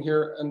of something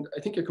here, and I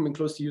think you're coming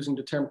close to using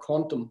the term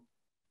quantum.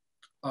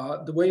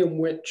 The way in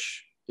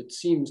which it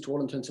seems, to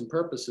all intents and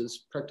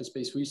purposes,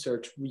 practice-based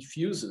research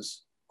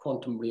refuses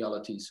quantum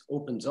realities,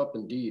 opens up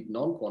indeed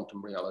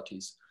non-quantum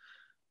realities.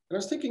 And I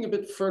was thinking a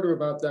bit further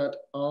about that,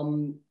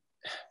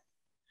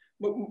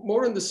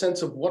 more in the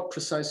sense of what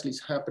precisely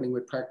is happening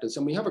with practice.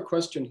 And we have a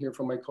question here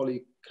from my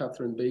colleague,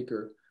 Catherine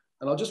Baker.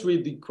 And I'll just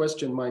read the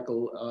question,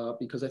 Michael,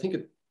 because I think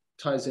it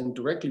ties in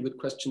directly with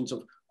questions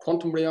of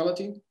quantum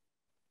reality,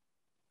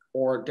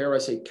 or dare I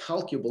say,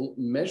 calculable,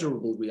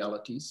 measurable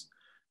realities,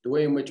 the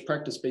way in which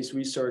practice-based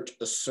research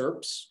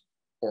usurps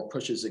or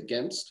pushes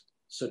against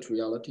such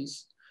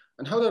realities,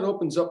 and how that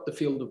opens up the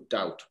field of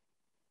doubt.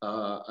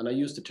 And I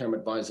use the term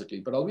advisedly,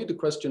 but I'll read the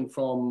question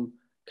from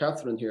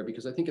Catherine here,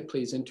 because I think it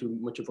plays into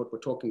much of what we're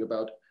talking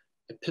about,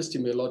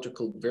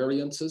 epistemological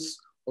variances,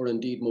 or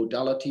indeed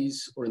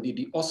modalities, or indeed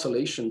the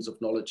oscillations of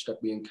knowledge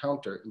that we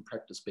encounter in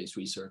practice-based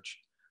research.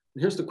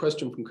 And here's the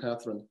question from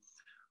Catherine.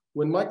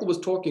 When Michael was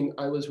talking,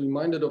 I was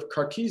reminded of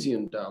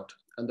Cartesian doubt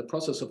and the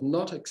process of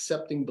not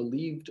accepting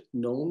believed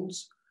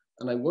knowns.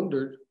 And I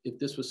wondered if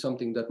this was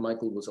something that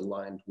Michael was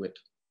aligned with.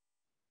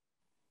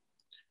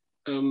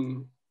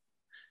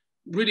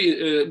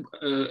 Really,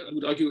 I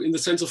would argue in the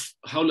sense of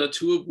how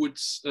Latour would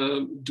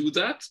do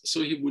that.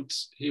 So he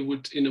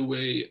would in a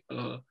way,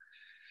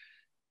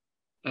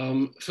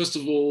 first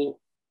of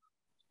all,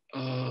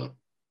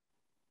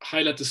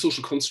 highlight the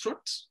social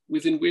construct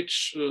within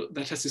which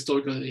that has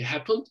historically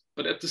happened,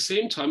 but at the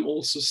same time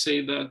also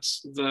say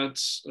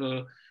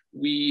that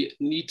we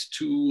need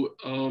to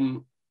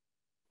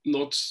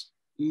not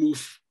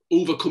move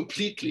over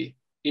completely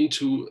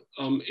into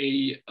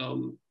a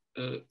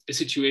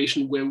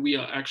situation where we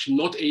are actually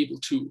not able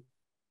to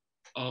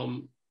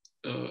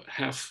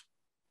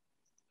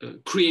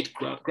create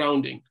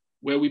grounding,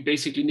 where we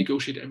basically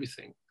negotiate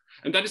everything.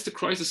 And that is the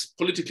crisis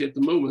politically at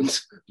the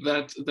moment,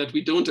 that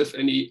we don't have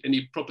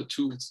any proper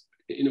tools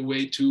in a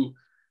way to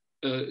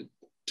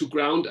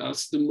ground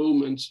us the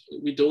moment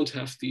we don't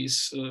have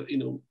these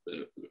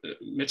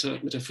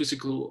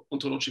metaphysical,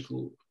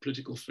 ontological,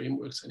 political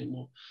frameworks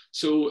anymore.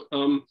 So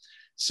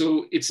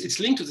it's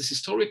linked to this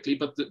historically,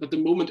 but the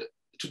moment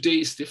today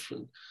is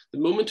different. The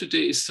moment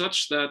today is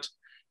such that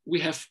we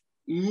have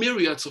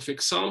myriads of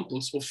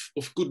examples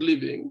of good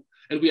living,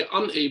 and we are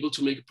unable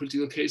to make a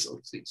political case out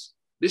of these.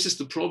 This is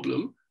the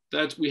problem,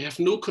 that we have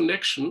no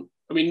connection,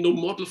 no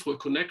model for a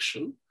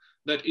connection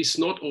that is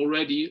not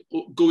already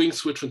going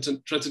through a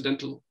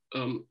transcendental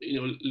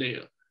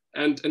layer.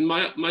 And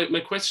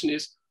my question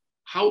is,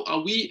 how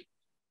are we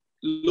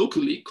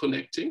locally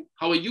connecting?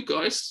 How are you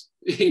guys,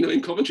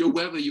 in Coventry or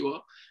wherever you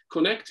are,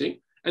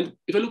 connecting? And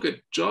if I look at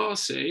JAR,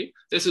 say,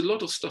 there's a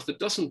lot of stuff that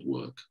doesn't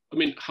work. I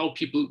mean, how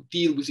people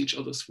deal with each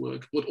other's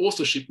work, what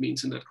authorship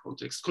means in that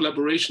context,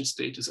 collaboration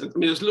status. And I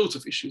mean, there's loads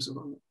of issues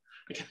around it.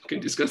 I can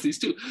discuss these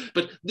too,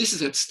 but this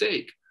is at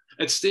stake.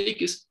 At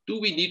stake is, do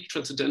we need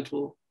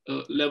transcendental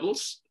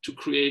levels to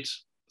create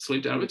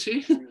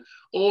solidarity,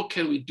 or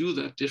can we do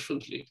that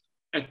differently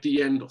at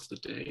the end of the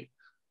day?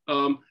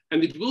 And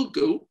it will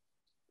go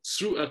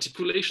through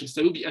articulations.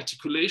 There will be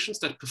articulations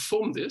that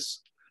perform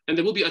this, and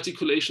there will be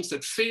articulations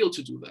that fail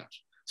to do that.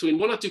 So in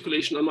one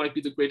articulation, I might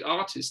be the great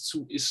artist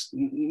who is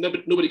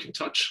nobody can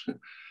touch.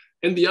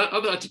 And the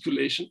other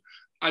articulation,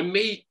 I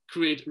may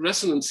create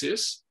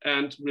resonances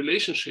and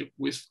relationship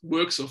with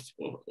works of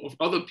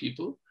other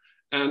people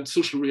and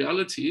social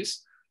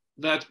realities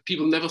that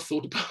people never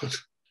thought about.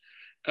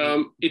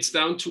 It's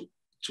down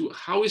to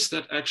how is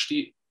that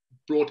actually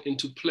brought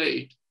into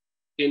play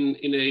in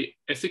a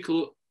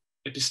ethical,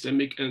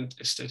 epistemic, and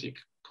aesthetic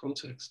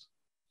context.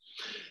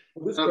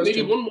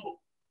 Maybe one more.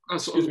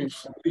 Excuse me,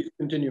 please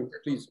continue,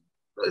 please.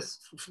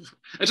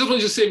 I just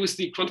wanted to say with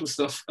the quantum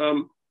stuff,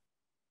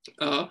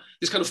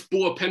 this kind of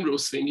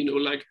Bohr-Penrose thing, you know,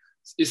 like,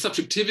 is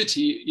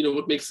subjectivity, you know,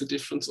 what makes the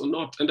difference or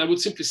not? And I would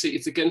simply say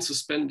it's again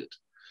suspended.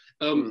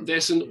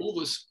 There's an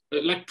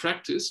like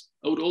practice.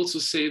 I would also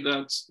say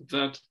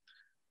that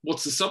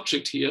what's the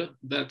subject here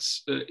that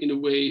in a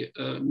way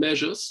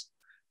measures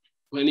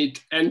when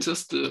it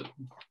enters the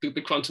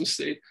quantum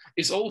state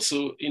is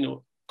also, you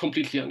know,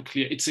 completely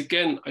unclear. It's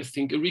again, I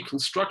think, a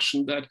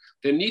reconstruction that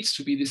there needs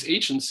to be this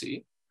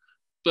agency,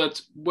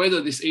 but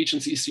whether this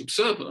agency is the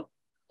observer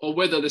or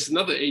whether there's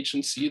another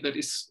agency that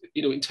is,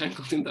 you know,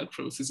 entangled in that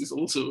process is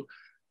also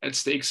at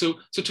stake. So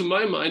to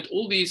my mind,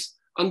 all these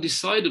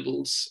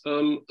undecidables,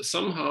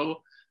 somehow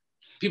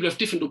people have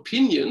different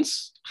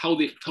opinions how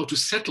to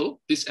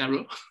settle this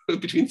error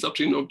between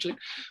subject and object.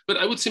 But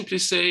I would simply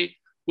say,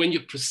 when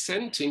you're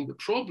presenting the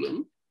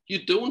problem,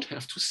 you don't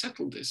have to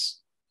settle this.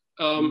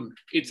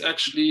 It's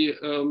actually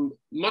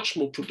much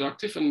more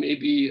productive and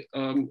maybe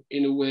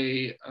in a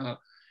way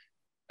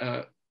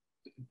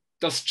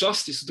does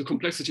justice to the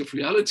complexity of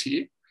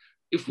reality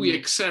if we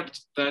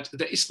accept that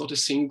there is not a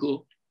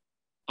single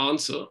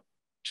answer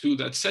to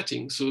that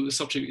setting. So the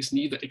subject is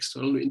neither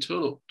external nor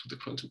internal to the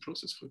quantum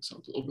process, for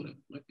example, or whatever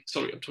it might be.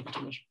 Sorry, I'm talking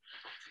too much.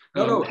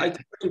 No, I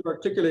think what you've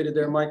articulated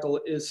there,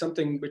 Michael, is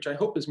something which I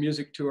hope is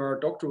music to our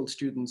doctoral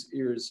students'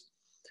 ears.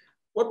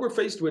 What we're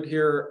faced with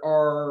here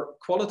are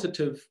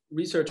qualitative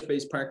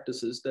research-based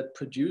practices that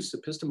produce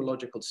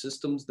epistemological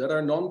systems that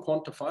are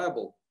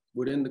non-quantifiable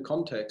within the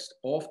context,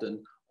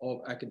 often, of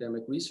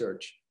academic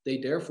research. They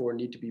therefore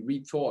need to be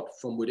rethought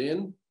from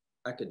within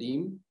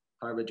academe,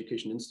 higher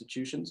education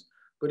institutions,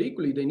 but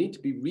equally they need to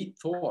be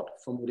rethought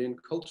from within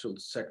cultural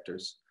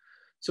sectors.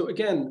 So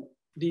again,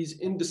 these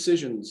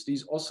indecisions,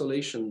 these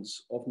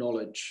oscillations of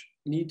knowledge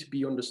need to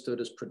be understood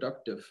as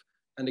productive.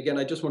 And again,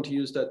 I just want to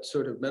use that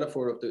sort of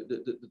metaphor of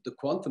the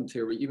quantum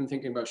theory, even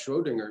thinking about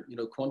Schrödinger, you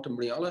know, quantum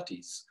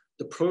realities.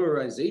 The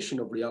pluralization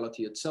of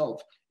reality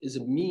itself is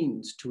a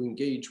means to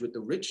engage with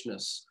the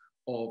richness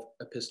of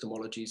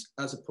epistemologies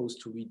as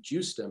opposed to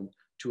reduce them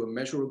to a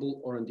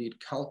measurable or indeed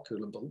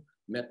calculable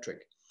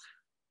metric.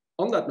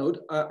 On that note,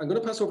 I'm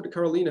going to pass over to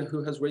Carolina,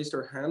 who has raised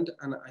her hand,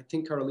 and I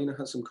think Carolina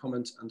has some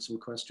comments and some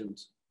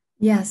questions.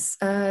 Yes,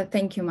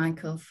 thank you,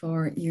 Michael,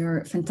 for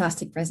your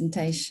fantastic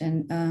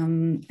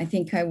presentation. I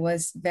think I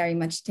was very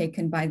much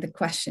taken by the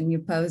question you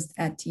posed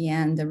at the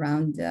end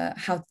around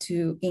how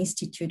to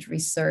institute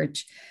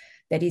research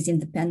that is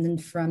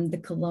independent from the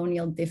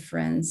colonial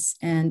difference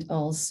and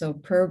also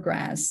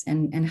progress,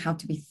 and how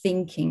to be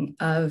thinking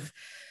of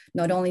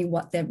not only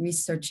what that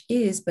research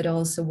is, but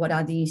also what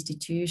are the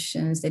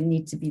institutions that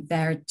need to be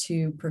there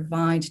to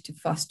provide, to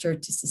foster,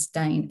 to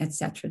sustain,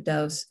 etc.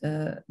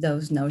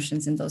 Those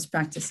notions and those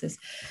practices.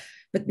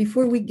 But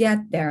before we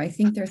get there, I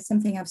think there's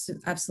something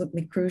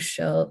absolutely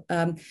crucial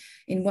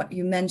in what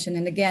you mentioned.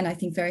 And again, I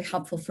think very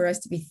helpful for us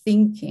to be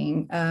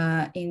thinking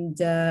in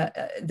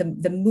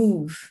the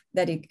move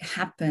that it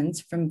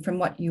happens from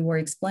what you were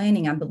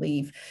explaining, I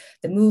believe,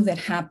 the move that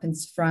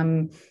happens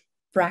from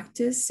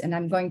practice, and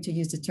I'm going to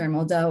use the term,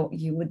 although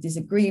you would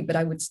disagree, but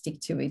I would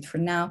stick to it for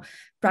now,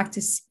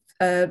 practice,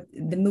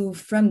 the move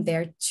from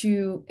there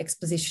to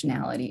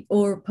expositionality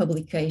or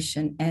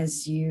publication,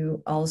 as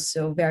you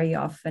also very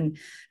often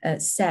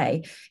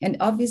say. And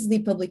obviously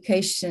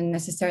publication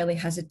necessarily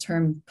has a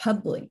term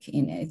public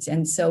in it.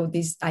 And so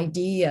this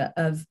idea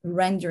of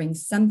rendering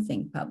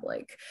something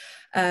public,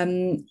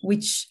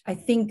 which I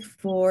think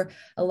for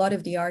a lot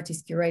of the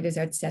artists, curators,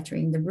 etc.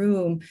 in the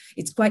room,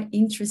 it's quite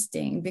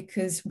interesting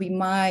because we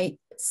might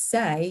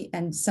say,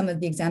 and some of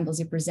the examples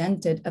you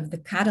presented of the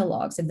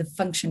catalogs and the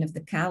function of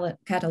the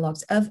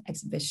catalogs of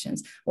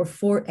exhibitions or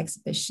for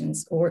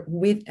exhibitions or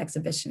with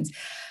exhibitions,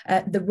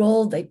 the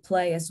role they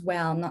play as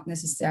well, not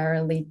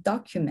necessarily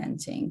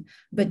documenting,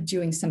 but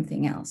doing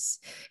something else.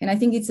 And I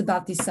think it's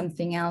about this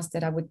something else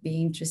that I would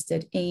be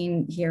interested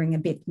in hearing a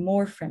bit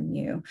more from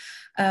you,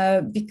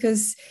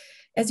 because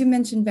as you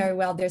mentioned very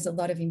well, there's a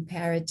lot of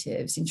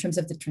imperatives in terms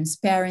of the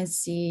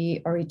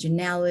transparency,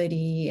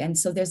 originality. And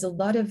so there's a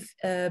lot of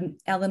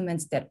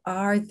elements that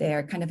are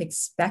there kind of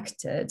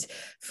expected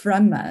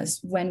from us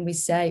when we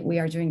say we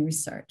are doing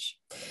research.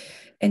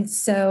 And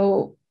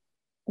so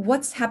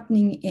what's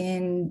happening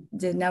in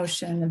the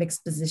notion of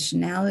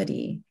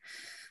expositionality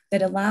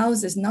that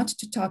allows us not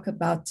to talk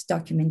about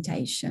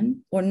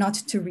documentation or not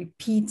to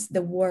repeat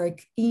the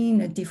work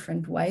in a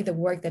different way, the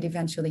work that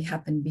eventually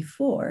happened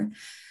before,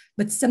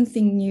 but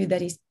something new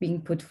that is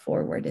being put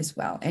forward as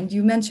well. And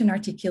you mentioned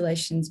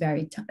articulations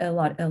a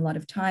lot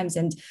of times,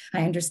 and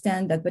I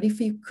understand that, but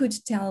if you could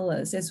tell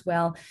us as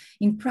well,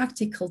 in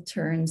practical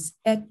terms,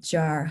 at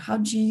JAR, how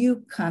do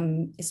you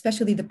come,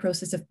 especially the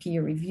process of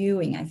peer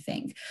reviewing, I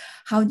think,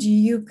 how do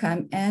you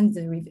come and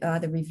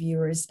the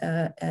reviewers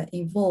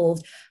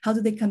involved, how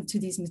do they come to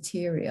this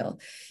material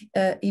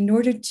in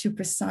order to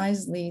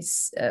precisely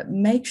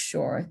make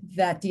sure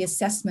that the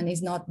assessment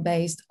is not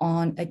based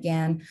on,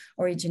 again,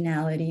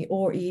 originality,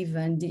 or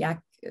even the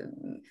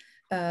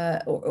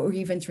or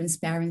even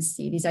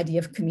transparency, this idea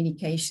of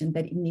communication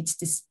that it needs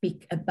to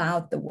speak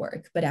about the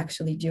work, but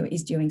actually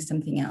is doing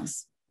something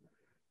else?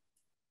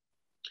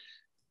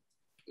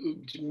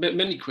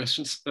 Many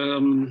questions.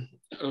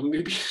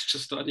 Maybe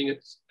just starting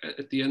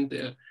at the end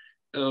there.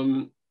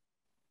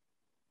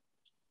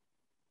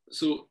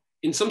 So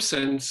in some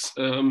sense,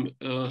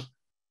 peer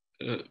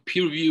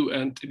review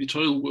and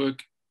editorial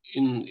work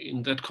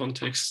in that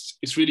context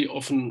is really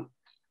often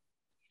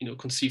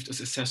conceived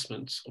as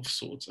assessments of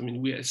sorts. I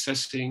mean, we are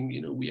assessing,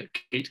 we are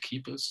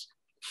gatekeepers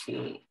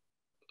for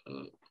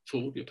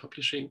what we are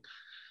publishing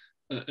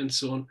and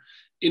so on.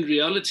 In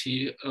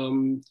reality,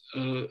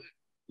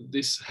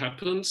 this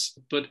happens,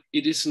 but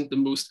it isn't the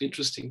most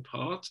interesting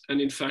part. And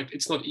in fact,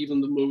 it's not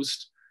even the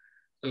most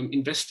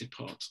invested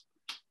part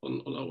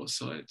on our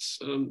sides.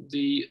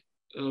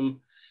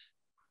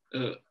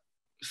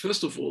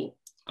 First of all,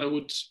 I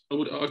would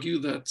argue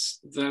that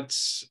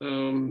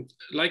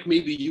like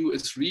maybe you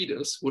as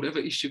readers, whatever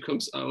issue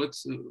comes out,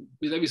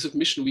 with every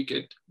submission we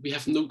get, we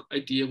have no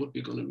idea what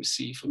we're going to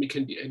receive. I mean, it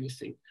can be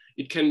anything.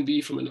 It can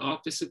be from an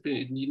art discipline.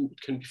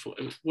 It can be for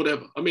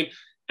whatever. I mean,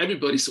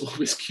 everybody's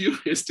always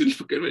curious to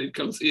look at when it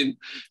comes in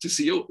to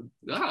see,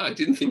 I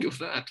didn't think of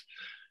that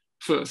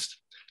first.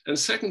 And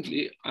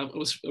secondly, I'm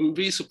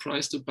really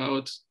surprised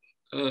about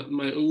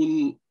my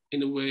own,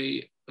 in a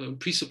way,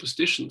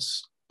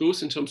 presuppositions,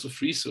 both in terms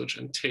of research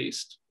and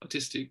taste,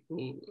 artistic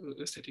or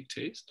aesthetic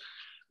taste,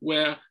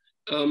 where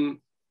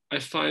I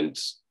find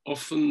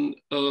often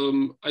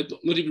I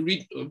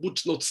would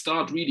not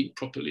start reading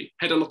properly.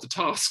 Had I not the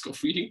task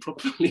of reading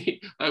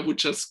properly, I would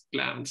just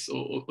glance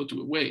or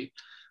do away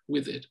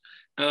with it.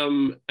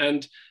 But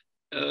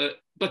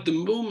the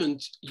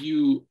moment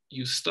you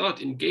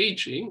start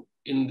engaging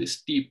in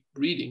this deep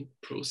reading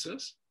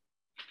process,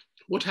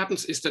 what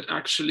happens is that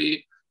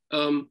actually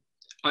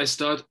I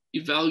start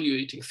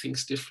evaluating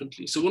things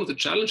differently. So one of the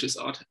challenges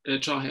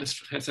JAR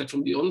has had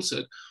from the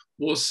onset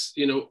was,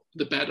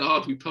 the bad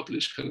art we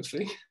publish kind of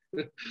thing,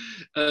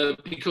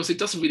 because it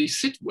doesn't really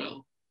sit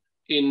well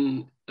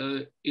in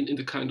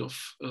the kind of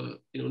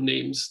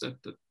names that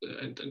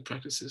and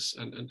practices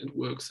and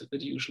works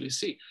that you usually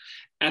see.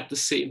 At the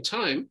same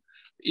time,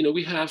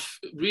 we have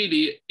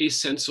really a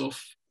sense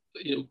of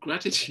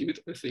gratitude,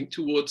 I think,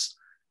 towards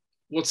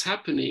what's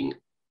happening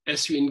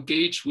as you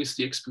engage with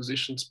the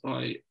expositions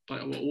by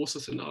our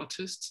authors and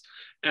artists,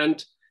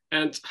 and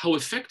how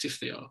effective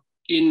they are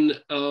in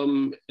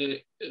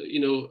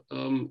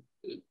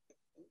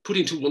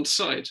putting to one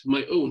side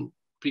my own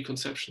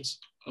preconceptions.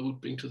 I would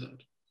bring to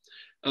that.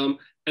 And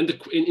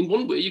in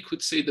one way, you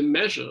could say the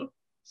measure,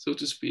 so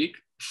to speak,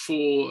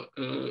 for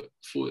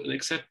an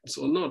acceptance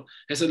or not,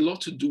 has a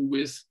lot to do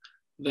with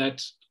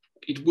that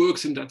it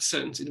works in that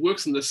sense. It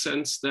works in the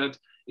sense that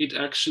it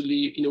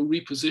actually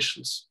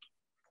repositions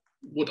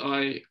what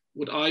I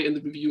and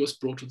the reviewers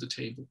brought to the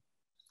table.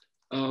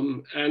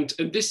 And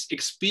this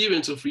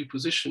experience of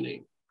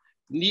repositioning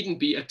needn't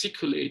be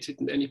articulated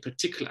in any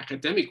particular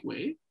academic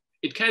way.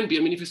 It can be,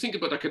 if you think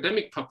about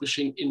academic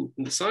publishing in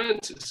the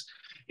sciences,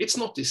 it's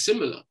not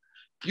dissimilar.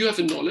 You have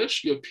a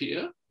knowledge, you're a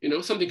peer,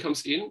 something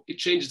comes in, it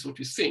changes what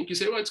you think. You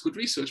say, it's good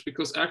research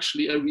because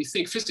actually I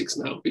rethink physics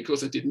now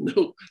because I didn't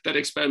know that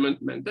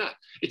experiment meant that.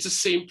 It's the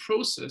same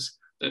process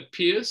that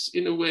peers,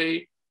 in a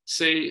way,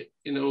 say,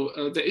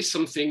 there is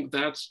something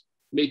that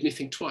made me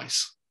think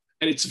twice,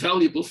 and it's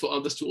valuable for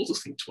others to also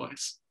think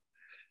twice.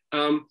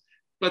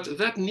 But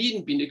that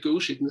needn't be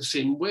negotiated in the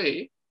same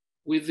way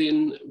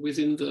within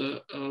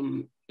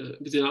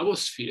our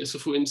sphere. So,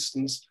 for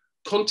instance,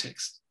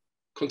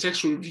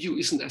 contextual review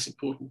isn't as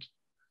important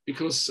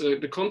because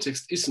the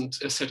context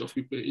isn't a set of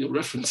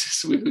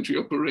references with which we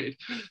operate.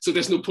 So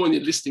there's no point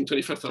in listing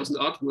 25,000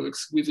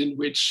 artworks within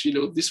which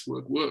this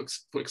work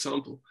works, for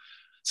example.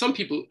 Some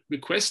people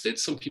request it,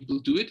 some people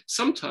do it.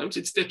 Sometimes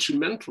it's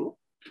detrimental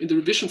in the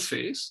revision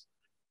phase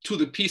to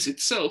the piece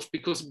itself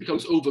because it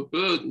becomes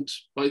overburdened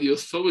by the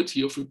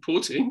authority of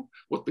reporting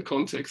what the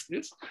context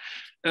is.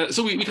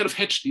 So we kind of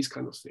hedge these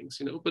kind of things,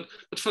 but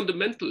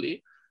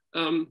fundamentally,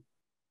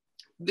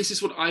 this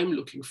is what I'm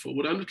looking for.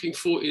 What I'm looking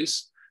for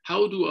is,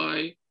 how do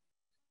I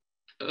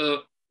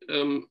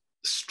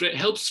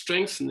help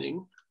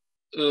strengthening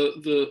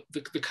the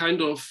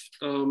kind of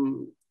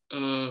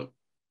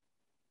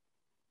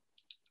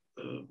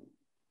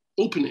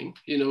opening,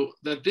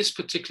 that this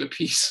particular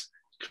piece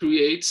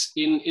creates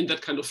in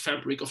that kind of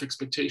fabric of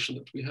expectation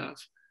that we have.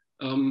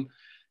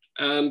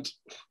 And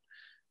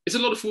it's a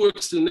lot of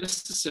work still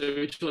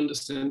necessary to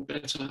understand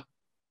better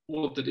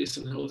what that is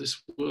and how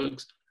this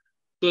works.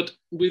 But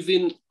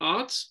within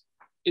art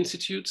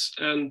institutes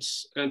and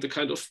the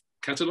kind of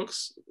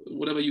catalogs,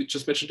 whatever you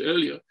just mentioned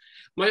earlier,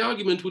 my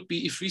argument would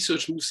be, if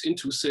research moves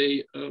into,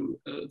 say,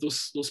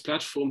 those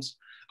platforms,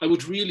 I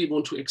would really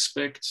want to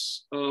expect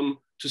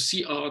to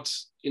see art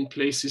in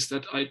places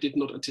that I did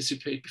not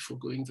anticipate before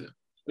going there.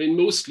 I mean,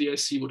 mostly I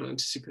see what I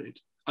anticipate.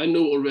 I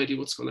know already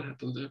what's going to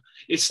happen there.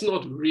 It's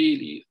not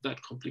really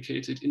that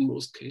complicated in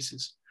most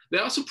cases.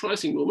 There are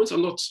surprising moments.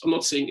 I'm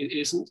not saying it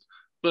isn't,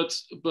 but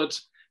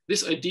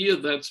this idea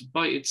that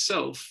by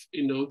itself,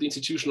 the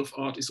institution of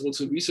art is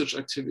also research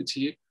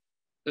activity,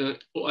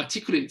 or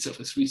articulate itself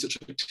as research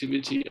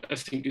activity, I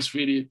think is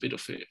really a bit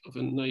of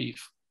a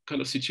naive kind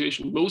of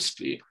situation.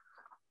 Mostly,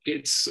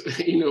 it's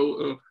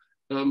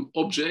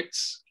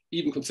objects,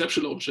 even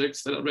conceptual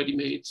objects that are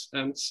ready-made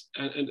and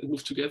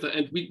move together,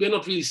 and we're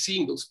not really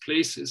seeing those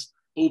places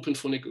open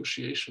for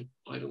negotiation,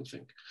 I don't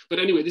think. But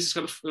anyway, this is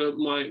kind of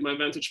my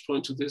vantage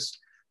point to this,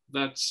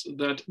 that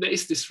there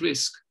is this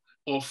risk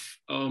of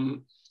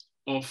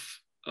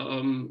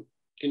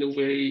in a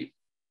way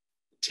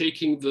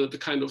taking the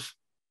kind of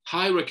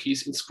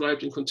hierarchies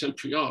inscribed in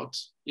contemporary art,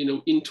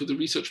 into the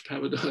research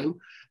paradigm,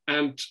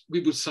 and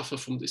we would suffer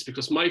from this,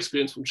 because my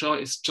experience from JAR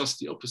is just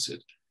the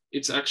opposite.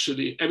 It's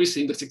actually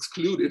everything that's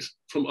excluded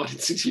from art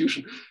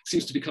institution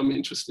seems to become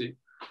interesting.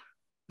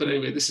 But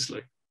anyway, this is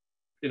like,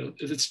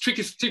 it's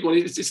tricky one.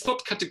 It's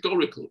not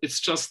categorical. It's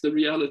just the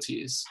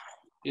reality is,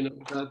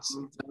 that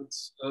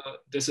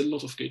there's a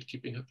lot of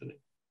gatekeeping happening.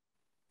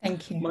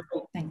 Thank you.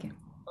 Michael, thank you.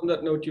 On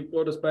that note, you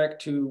brought us back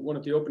to one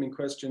of the opening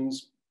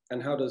questions,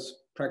 and how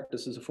does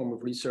practice as a form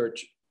of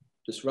research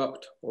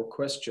disrupt or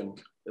question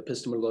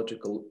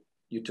epistemological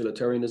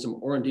utilitarianism,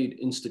 or indeed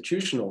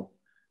institutional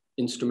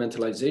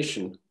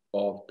instrumentalization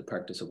of the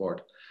practice of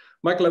art?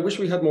 Michael, I wish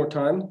we had more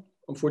time.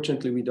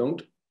 Unfortunately, we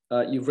don't.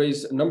 You've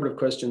raised a number of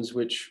questions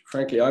which,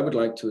 frankly, I would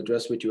like to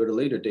address with you at a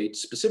later date,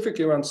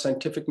 specifically around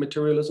scientific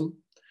materialism,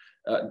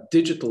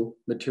 digital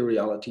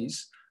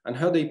materialities, and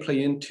how they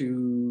play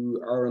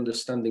into our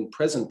understanding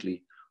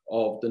presently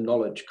of the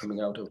knowledge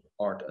coming out of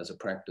art as a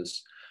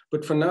practice.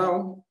 But for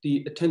now,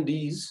 the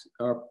attendees,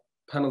 our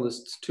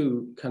panelists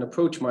too, can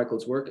approach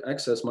Michael's work,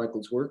 access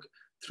Michael's work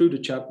through the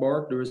chat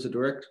bar. There is a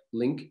direct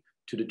link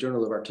to the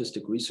Journal of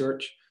Artistic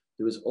Research.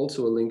 There is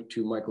also a link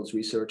to Michael's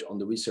research on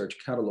the research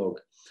catalog.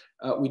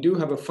 We do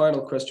have a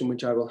final question,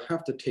 which I will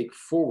have to take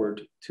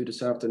forward to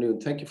this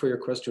afternoon. Thank you for your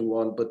question,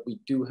 Juan, but we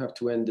do have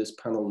to end this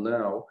panel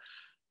now,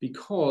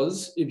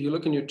 because if you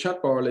look in your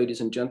chat bar,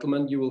 ladies and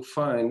gentlemen, you will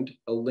find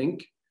a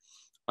link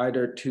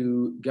either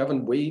to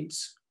Gavin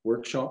Wade's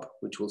workshop,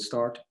 which will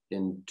start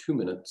in 2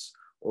 minutes,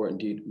 or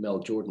indeed Mel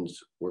Jordan's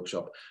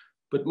workshop.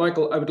 But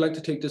Michael, I would like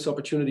to take this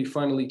opportunity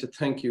finally to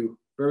thank you.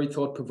 Very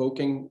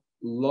thought-provoking,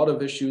 a lot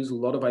of issues, a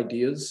lot of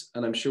ideas,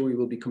 and I'm sure we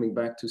will be coming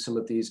back to some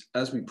of these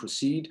as we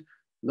proceed,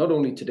 not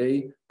only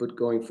today, but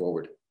going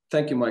forward.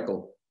 Thank you,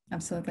 Michael.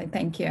 Absolutely,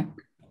 thank you.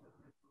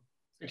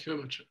 Thank you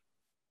very much.